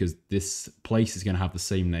this because this place is going to have the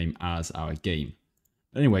same name as our game.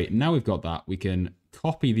 Anyway, now we've got that, we can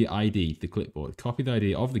copy the ID to the clipboard, copy the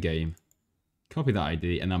ID of the game, copy that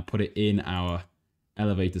ID, and then put it in our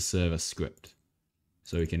elevator server script.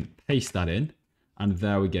 So we can paste that in, and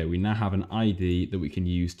there we go. We now have an ID that we can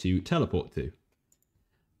use to teleport to.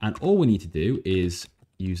 And all we need to do is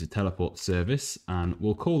use a teleport service, and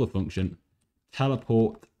we'll call the function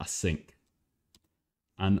TeleportAsync.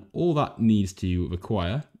 And all that needs to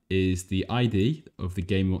require is the ID of the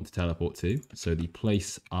game we want to teleport to, so the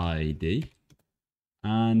place ID,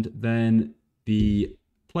 and then the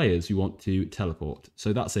players we want to teleport.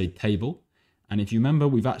 So that's a table, and if you remember,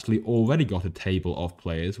 we've actually already got a table of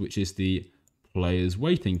players, which is the players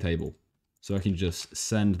waiting table. So I can just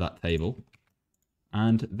send that table,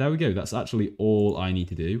 and there we go. That's actually all I need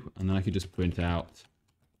to do, and then I could just print out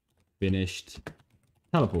finished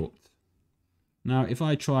teleport. Now, if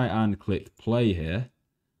I try and click play here,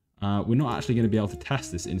 we're not actually going to be able to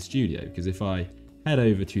test this in Studio, because if I head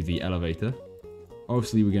over to the elevator,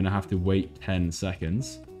 obviously we're going to have to wait 10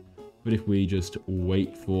 seconds. But if we just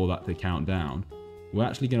wait for that to count down, we're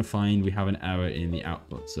actually going to find we have an error in the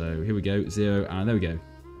output. So here we go, 0, and there we go.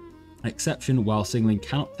 Exception while signaling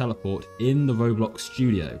cannot teleport in the Roblox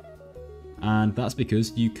Studio. And that's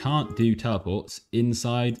because you can't do teleports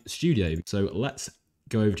inside Studio. So let's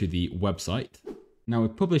go over to the website. Now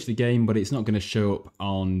we've published the game, but it's not going to show up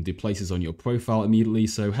on the places on your profile immediately.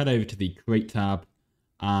 So head over to the Create tab,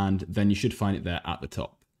 and then you should find it there at the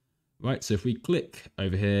top. Right, so if we click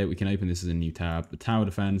over here, we can open this as a new tab, the tower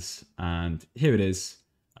defense, and here it is.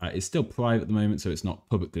 It's still private at the moment, so it's not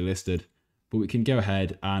publicly listed, but we can go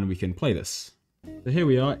ahead and we can play this. So here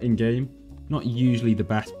we are in game. Not usually the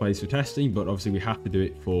best place for testing, but obviously we have to do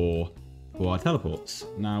it for our teleports.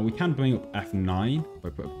 Now we can bring up F9,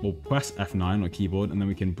 we'll press F9 on a keyboard, and then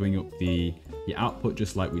we can bring up the output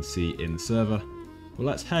just like we'd see in the server. But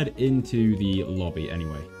let's head into the lobby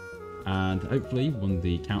anyway. And hopefully when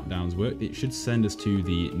the countdowns work, it should send us to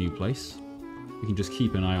the new place. We can just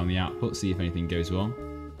keep an eye on the output, see if anything goes wrong.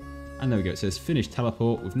 And there we go, it says finish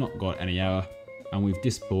teleport, we've not got any error, and we've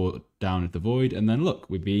disappeared down into the void, and then look,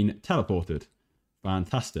 we've been teleported.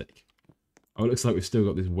 Fantastic. Oh, it looks like we've still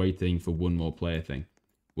got this waiting for one more player thing.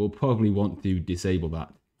 We'll probably want to disable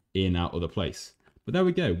that in our other place. But there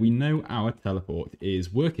we go, we know our teleport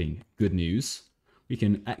is working. Good news. We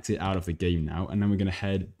can exit out of the game now, and then we're going to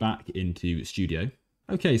head back into Studio.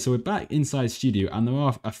 Okay, so we're back inside Studio, and there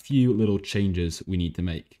are a few little changes we need to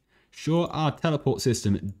make. Sure, our teleport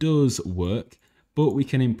system does work, but we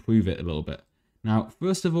can improve it a little bit. Now,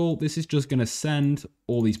 first of all, this is just going to send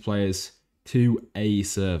all these players to a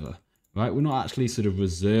server, right? We're not actually sort of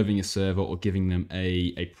reserving a server or giving them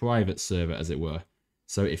a private server, as it were.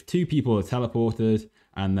 So if 2 people are teleported,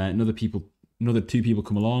 and then another 2 people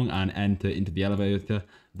come along and enter into the elevator,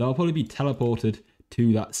 they'll probably be teleported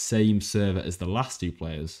to that same server as the last 2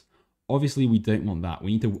 players. Obviously, we don't want that.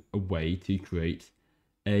 We need a way to create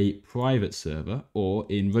a private server, or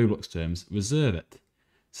in Roblox terms, reserve it.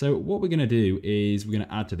 So what we're going to do is we're going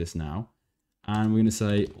to add to this now, and we're going to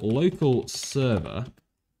say local server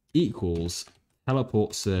equals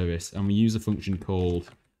teleport service, and we use a function called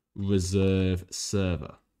reserve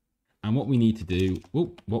server. And what we need to do,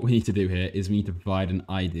 here is we need to provide an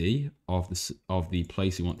ID of the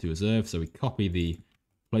place we want to reserve. So we copy the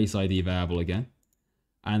place ID variable again,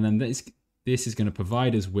 and then this is going to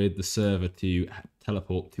provide us with the server to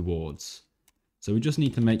teleport towards. So we just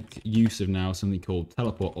need to make use of now something called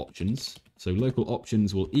teleport options. So local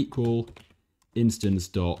options will equal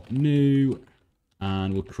instance.new,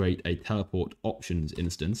 and we'll create a teleport options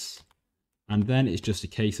instance. And then it's just a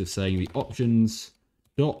case of saying the options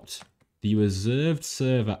dot the reserved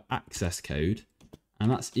server access code,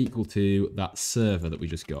 and that's equal to that server that we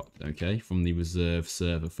just got, okay, from the reserve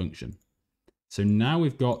server function. So now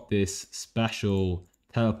we've got this special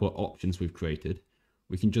teleport options we've created.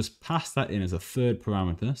 We can just pass that in as a third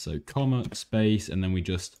parameter, so comma, space, and then we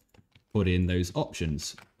just put in those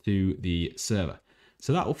options to the server.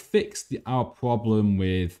 So that will fix our problem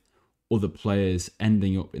with other players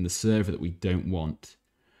ending up in the server that we don't want.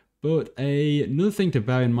 But another thing to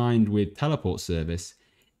bear in mind with teleport service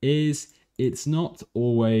is it's not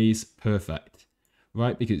always perfect,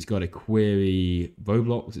 right? Because it's got to query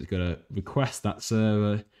Roblox, it's got to request that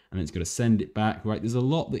server, and it's got to send it back, right? There's a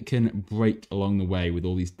lot that can break along the way with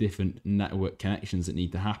all these different network connections that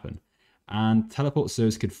need to happen. And teleport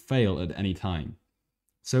service could fail at any time.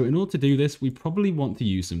 So in order to do this, we probably want to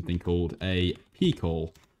use something called a P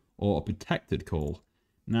call or a protected call.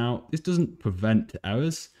 Now, this doesn't prevent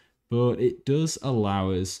errors, but it does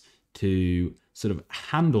allow us to sort of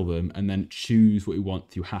handle them and then choose what we want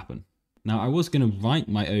to happen. Now, I was going to write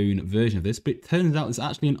my own version of this, but it turns out there's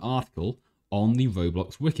actually an article on the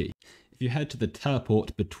Roblox wiki. If you head to the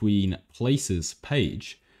teleport between places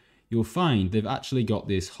page, you'll find they've actually got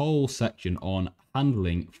this whole section on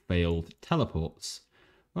handling failed teleports,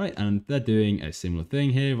 right? And they're doing a similar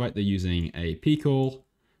thing here, right? They're using a P call,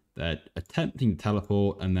 they're attempting to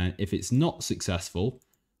teleport, and then if it's not successful,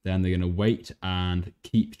 then they're going to wait and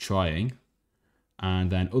keep trying.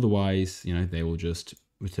 And then otherwise, you know, they will just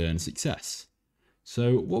return success.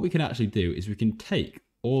 So what we can actually do is we can take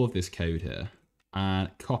all of this code here and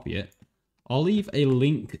copy it. I'll leave a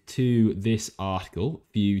link to this article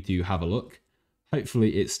for you to have a look.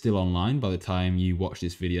 Hopefully it's still online by the time you watch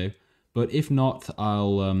this video. But if not,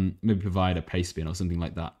 I'll maybe provide a paste bin or something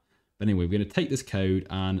like that. But anyway, we're going to take this code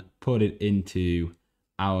and put it into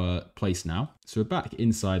our place now. So we're back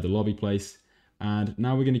inside the lobby place, and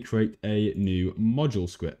now we're going to create a new module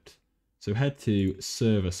script. So head to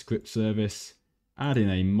server script service, add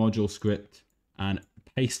in a module script, and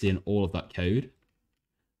paste in all of that code.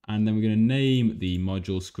 And then we're going to name the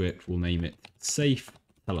module script, we'll name it safe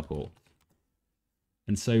teleport.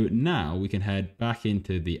 And so now we can head back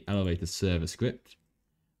into the elevator server script,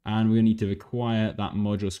 and we're going to need to require that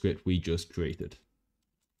module script we just created.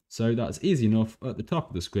 So that's easy enough. At the top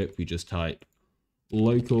of the script, we just type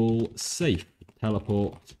local safe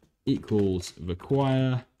teleport equals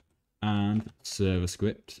require and server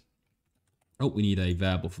script. Oh, we need a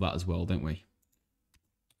variable for that as well, don't we?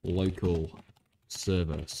 Local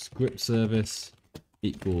server script service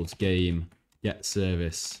equals game get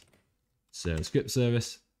service server script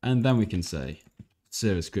service, and then we can say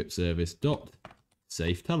server script service dot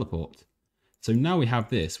safe teleport. So now we have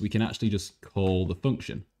this, we can actually just call the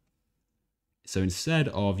function. So instead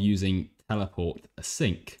of using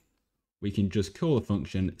TeleportAsync, we can just call the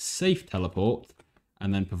function safe teleport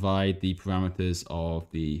and then provide the parameters of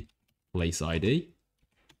the place ID,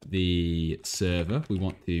 the server we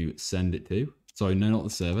want to send it to. Sorry, no, not the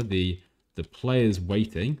server, the players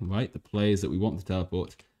waiting, right? The players that we want to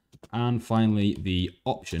teleport. And finally, the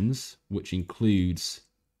options, which includes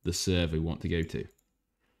the server we want to go to.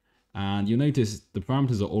 And you'll notice the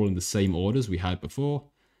parameters are all in the same order as we had before,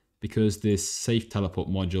 because this safe teleport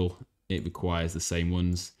module, it requires the same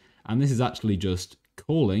ones. And this is actually just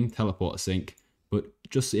calling TeleportAsync, but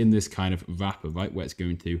just in this kind of wrapper, right, where it's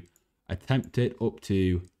going to attempt it up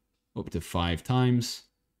to 5 times,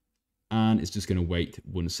 and it's just going to wait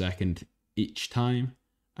 1 second each time.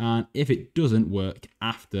 And if it doesn't work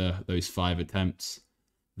after those 5 attempts,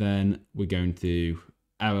 then we're going to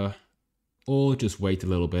error, or just wait a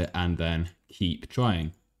little bit and then keep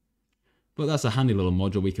trying. But that's a handy little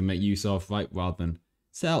module we can make use of, right, rather than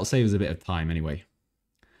save us a bit of time anyway.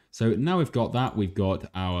 So now we've got that, we've got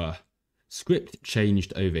our script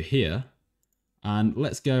changed over here, and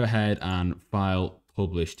let's go ahead and file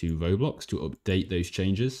publish to Roblox to update those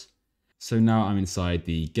changes. So now I'm inside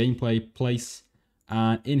the gameplay place,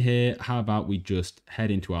 and in here, how about we just head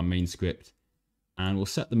into our main script and we'll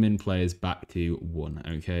set the min players back to 1,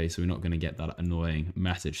 okay? So we're not going to get that annoying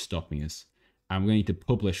message stopping us. And we're going to need to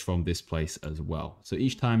publish from this place as well. So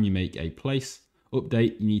each time you make a place,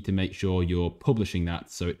 update, you need to make sure you're publishing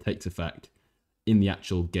that so it takes effect in the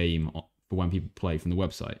actual game for when people play from the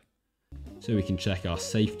website. So we can check our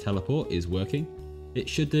safe teleport is working. It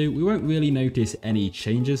should do. We won't really notice any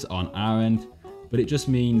changes on our end, but it just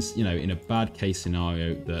means, you know, in a bad case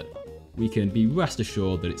scenario that we can be rest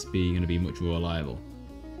assured that it's going to be much more reliable.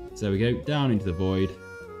 So we go down into the void,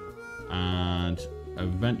 and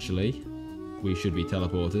eventually we should be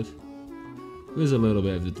teleported. There's a little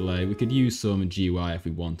bit of a delay. We could use some GUI if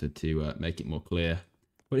we wanted to make it more clear.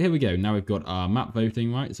 But here we go. Now we've got our map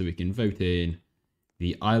voting, right? So we can vote in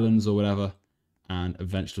the islands or whatever, and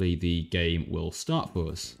eventually the game will start for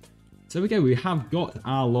us. So there we go. We have got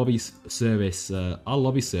our lobby service, our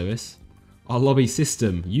lobby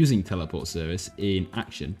system using TeleportService in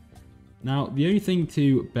action. Now, the only thing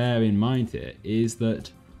to bear in mind here is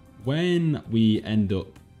that when we end up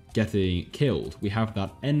getting killed, we have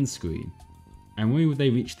that end screen. And when they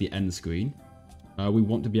reach the end screen, we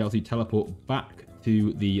want to be able to teleport back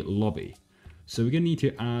to the lobby. So we're going to need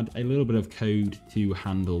to add a little bit of code to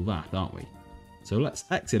handle that, aren't we? So let's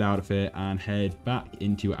exit out of here and head back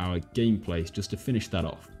into our game place just to finish that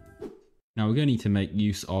off. Now we're going to need to make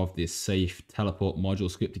use of this safe teleport module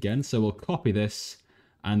script again. So we'll copy this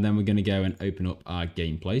and then we're going to go and open up our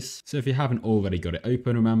game place. So if you haven't already got it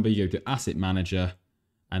open, remember you go to Asset Manager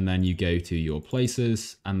and then you go to your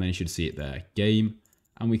places and then you should see it there, game,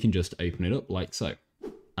 and we can just open it up like so.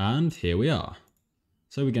 And here we are.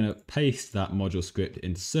 So we're going to paste that module script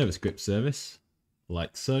into server script service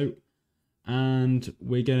like so. And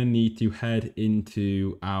we're going to need to head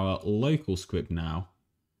into our local script now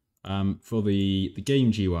for the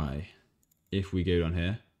game GUI. If we go down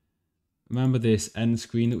here, remember this end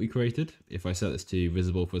screen that we created? If I set this to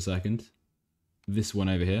visible for a second, this one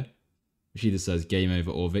over here, which either says game over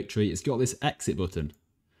or victory, it's got this exit button,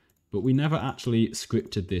 but we never actually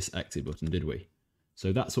scripted this exit button, did we?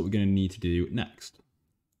 So that's what we're going to need to do next.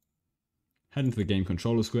 Head into the game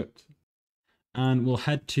controller script, and we'll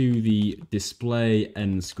head to the display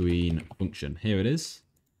end screen function. Here it is.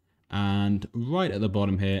 And right at the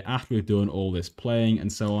bottom here, after we've done all this playing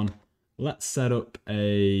and so on, let's set up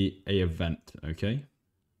a event, okay?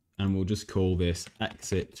 And we'll just call this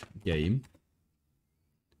exit game.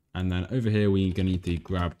 And then over here, we're going to need to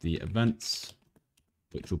grab the events,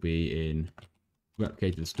 which will be in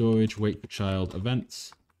replicated storage, wait for child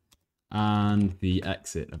events, and the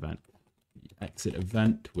exit event. The exit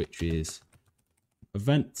event, which is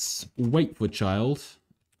events, wait for child,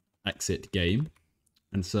 exit game.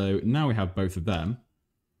 And so now we have both of them.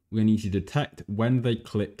 We're going to need to detect when they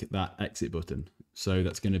click that exit button. So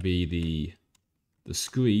that's going to be the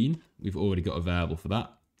screen. We've already got a variable for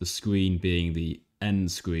that. The screen being the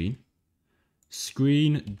end screen.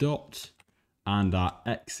 Screen dot and our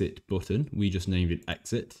exit button. We just named it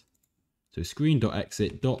exit. So screen dot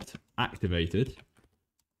exit dot activated.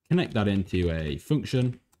 Connect that into a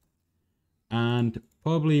function. And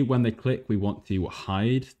probably when they click, we want to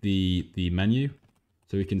hide the menu.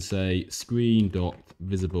 So we can say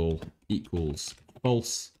screen.visible equals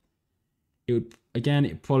false. It'd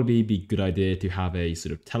probably be a good idea to have a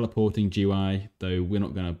sort of teleporting GUI, though we're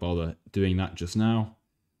not going to bother doing that just now.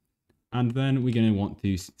 And then we're going to want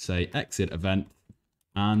to say exit event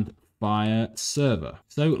and fire server.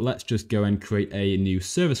 So let's just go and create a new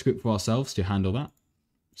server script for ourselves to handle that.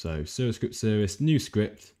 So server script service, new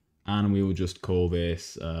script, and we will just call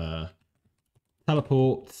this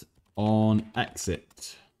teleport on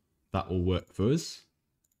exit. That will work for us.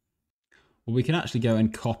 Well, we can actually go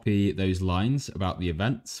and copy those lines about the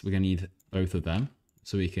events. We're going to need both of them,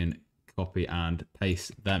 so we can copy and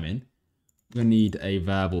paste them in. We're going to need a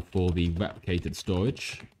variable for the replicated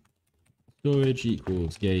storage. Storage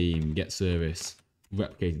equals game get service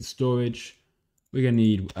replicated storage. We're going to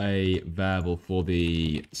need a variable for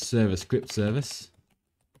the server script service.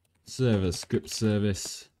 Server script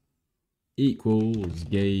service equals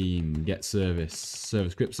game get service server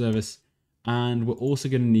script service. And we're also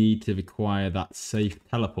going to need to require that safe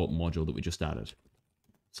teleport module that we just added.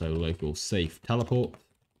 So local safe teleport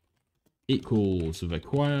equals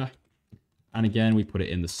require. And again, we put it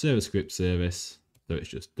in the server script service. So it's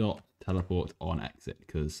just dot teleport on exit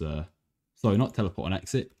because, sorry, not teleport on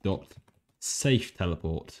exit, dot safe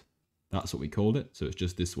teleport. That's what we called it. So it's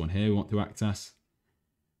just this one here we want to access.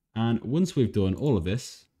 And once we've done all of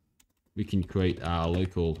this, we can create our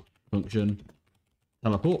local function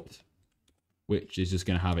teleport, which is just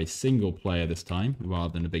going to have a single player this time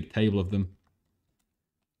rather than a big table of them.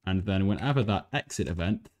 And then whenever that exit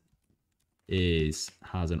event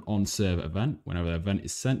has an on server event, whenever the event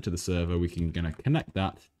is sent to the server, we can going to connect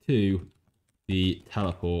that to the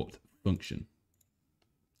teleport function.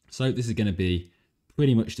 So this is going to be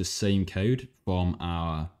pretty much the same code from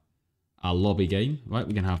our lobby game, right?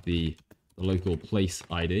 We can have the local place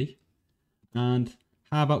ID. And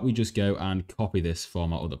how about we just go and copy this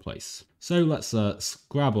from our other place? So let's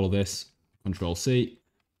grab all this, Control C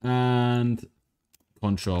and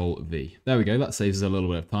Control V. There we go. That saves us a little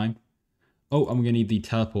bit of time. Oh, and we're going to need the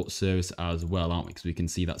teleport service as well, aren't we? Because we can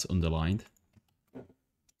see that's underlined.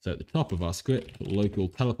 So at the top of our script, local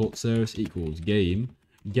teleport service equals game,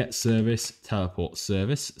 get service, teleport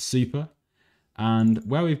service, super. And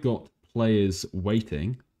where we've got players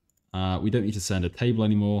waiting, we don't need to send a table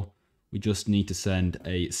anymore. We just need to send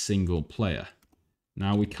a single player.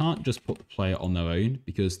 Now we can't just put the player on their own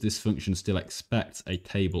because this function still expects a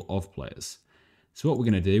table of players. So what we're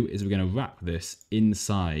going to do is we're going to wrap this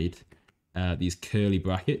inside these curly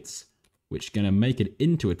brackets, which are going to make it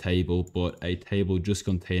into a table, but a table just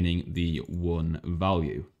containing the one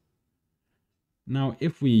value. Now,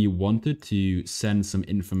 if we wanted to send some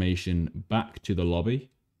information back to the lobby,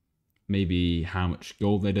 maybe how much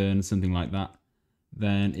gold they'd earned, something like that,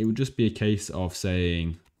 then it would just be a case of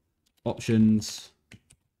saying options,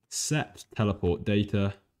 set teleport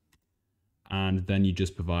data, and then you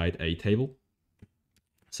just provide a table.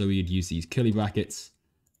 So you'd use these curly brackets,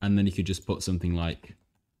 and then you could just put something like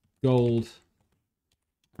gold,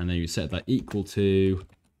 and then you set that equal to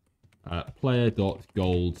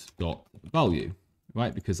player.gold.value,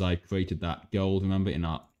 right? Because I created that gold, remember, in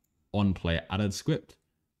our onPlayerAdded script.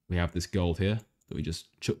 We have this gold here that we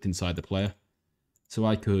just chucked inside the player. So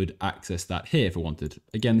I could access that here if I wanted.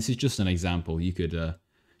 Again, this is just an example. You could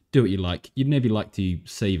do what you like. You'd maybe like to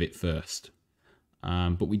save it first.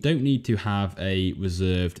 But we don't need to have a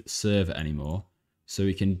reserved server anymore. So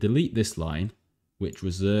we can delete this line, which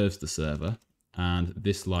reserves the server, and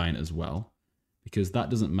this line as well, because that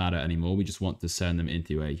doesn't matter anymore. We just want to send them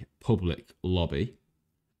into a public lobby.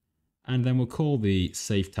 And then we'll call the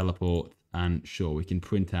safe teleport, and sure, we can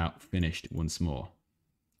print out finished once more.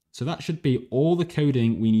 So that should be all the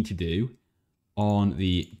coding we need to do on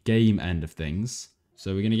the game end of things.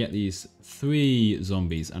 So we're going to get these 3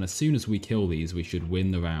 zombies, and as soon as we kill these, we should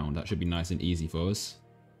win the round. That should be nice and easy for us.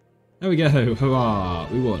 There we go, hurrah,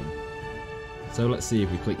 we won. So let's see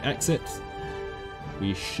if we click exit.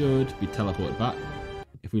 We should be teleported back.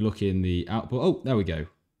 If we look in the output, oh, there we go.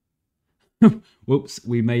 Whoops,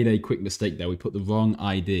 we made a quick mistake there. We put the wrong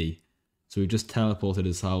ID. So we've just teleported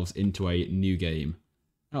ourselves into a new game.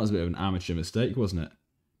 That was a bit of an amateur mistake, wasn't it?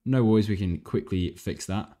 No worries, we can quickly fix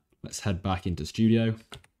that. Let's head back into Studio.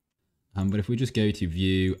 But if we just go to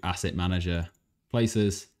View, Asset Manager,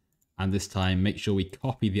 Places, and this time make sure we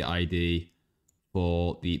copy the ID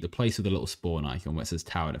for the place with the little spawn icon where it says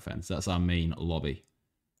Tower Defense. That's our main lobby.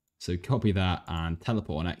 So copy that and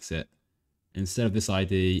teleport on exit. Instead of this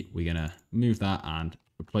ID, we're going to move that and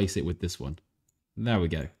replace it with this one. There we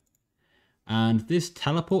go. And this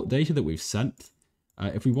teleport data that we've sent,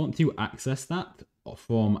 if we want to access that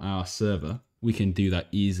from our server, we can do that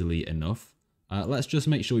easily enough. Let's just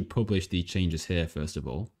make sure we publish the changes here first of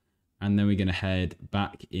all. And then we're going to head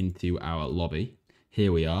back into our lobby.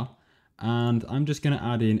 Here we are. And I'm just going to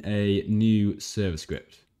add in a new server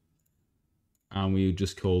script. And we'll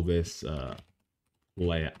just call this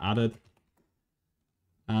player added.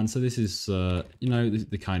 And so this is, you know,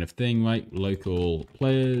 the kind of thing, right? Local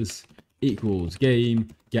players equals game,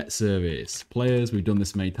 get service. Players, we've done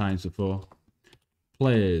this many times before.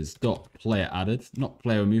 Players dot player added, not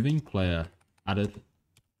player removing, player added.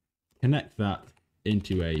 Connect that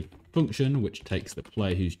into a function which takes the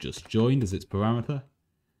player who's just joined as its parameter.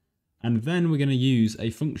 And then we're going to use a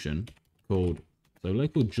function called, so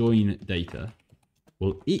local join data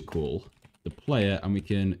will equal the player, and we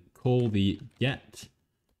can call the get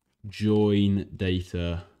join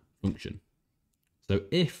data function. So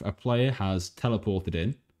if a player has teleported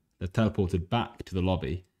in, they're teleported back to the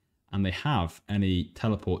lobby, and they have any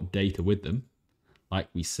teleport data with them, like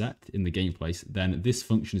we set in the game place, then this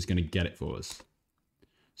function is going to get it for us.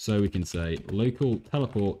 So we can say local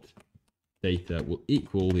teleport data will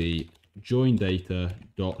equal the join data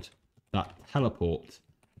dot that teleport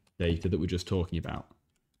data that we're just talking about.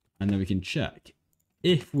 And then we can check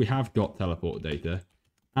if we have got teleport data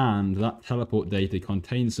and that teleport data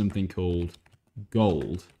contains something called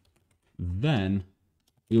gold, then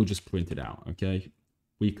we'll just print it out, okay?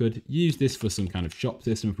 We could use this for some kind of shop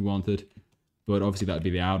system if we wanted, but obviously that would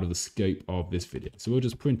be out of the scope of this video. So we'll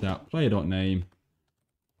just print out player.name,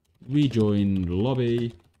 rejoin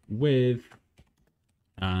lobby with,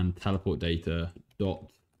 and teleport data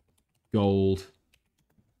dot gold,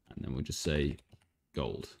 and then we'll just say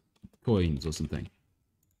gold, coins or something.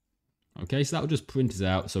 Okay, so that will just print us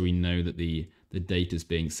out so we know that the data is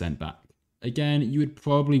being sent back. Again, you would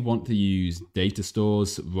probably want to use data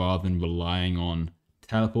stores rather than relying on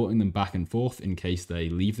teleporting them back and forth in case they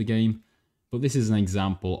leave the game. But this is an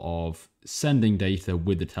example of sending data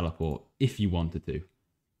with the teleport if you wanted to.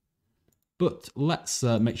 But let's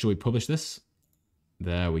make sure we publish this.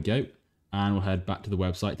 There we go. And we'll head back to the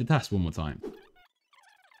website to test one more time.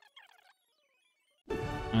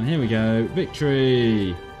 And here we go,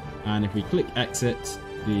 victory! And if we click exit,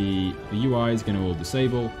 the UI is going to all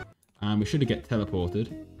disable. And we should get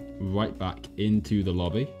teleported right back into the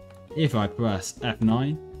lobby. If I press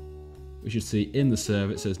F9, we should see in the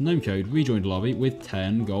server it says GnomeCode rejoined lobby with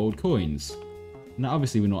 10 gold coins. Now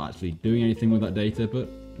obviously we're not actually doing anything with that data, but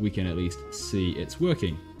we can at least see it's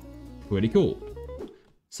working. Pretty cool.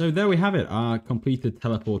 So there we have it, our completed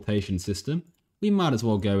teleportation system. We might as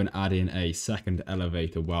well go and add in a second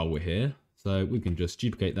elevator while we're here. So we can just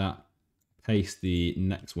duplicate that, paste the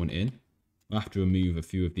next one in. We'll have to remove a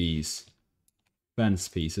few of these fence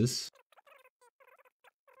pieces.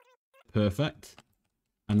 Perfect.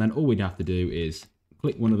 And then all we'd have to do is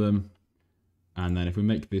click one of them. And then if we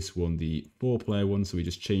make this one the 4-player one, so we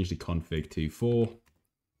just change the config to 4.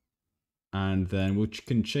 And then we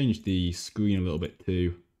can change the screen a little bit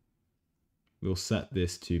too. We'll set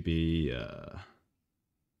this to be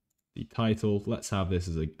the title. Let's have this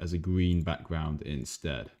as a green background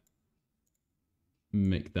instead.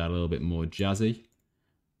 Make that a little bit more jazzy.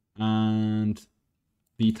 And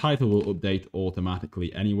the title will update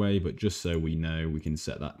automatically anyway, but just so we know, we can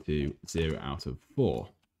set that to 0 out of 4.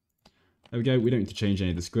 There we go. We don't need to change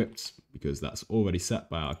any of the scripts because that's already set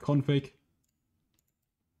by our config.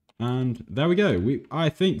 And there we go. I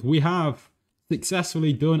think we have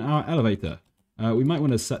successfully done our elevator. We might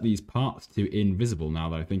want to set these parts to invisible now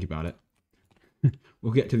that I think about it.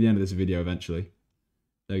 We'll get to the end of this video eventually.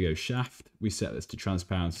 There we go, shaft. We set this to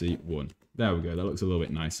transparency 1. There we go, that looks a little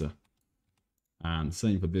bit nicer. And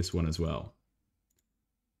same for this one as well.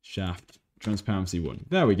 Shaft, transparency 1.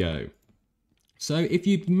 There we go. So if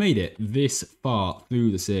you've made it this far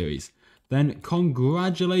through the series, then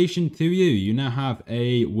congratulations to you. You now have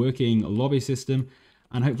a working lobby system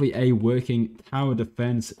and hopefully a working tower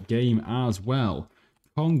defense game as well.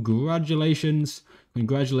 Congratulations.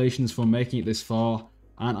 Congratulations for making it this far.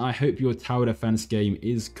 And I hope your tower defense game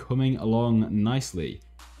is coming along nicely.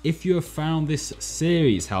 If you have found this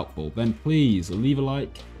series helpful, then please leave a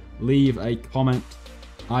like, leave a comment.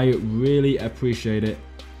 I really appreciate it.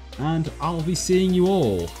 And I'll be seeing you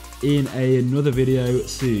all in another video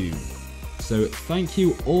soon. So thank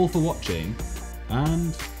you all for watching,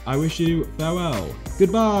 and I wish you farewell.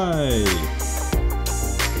 Goodbye!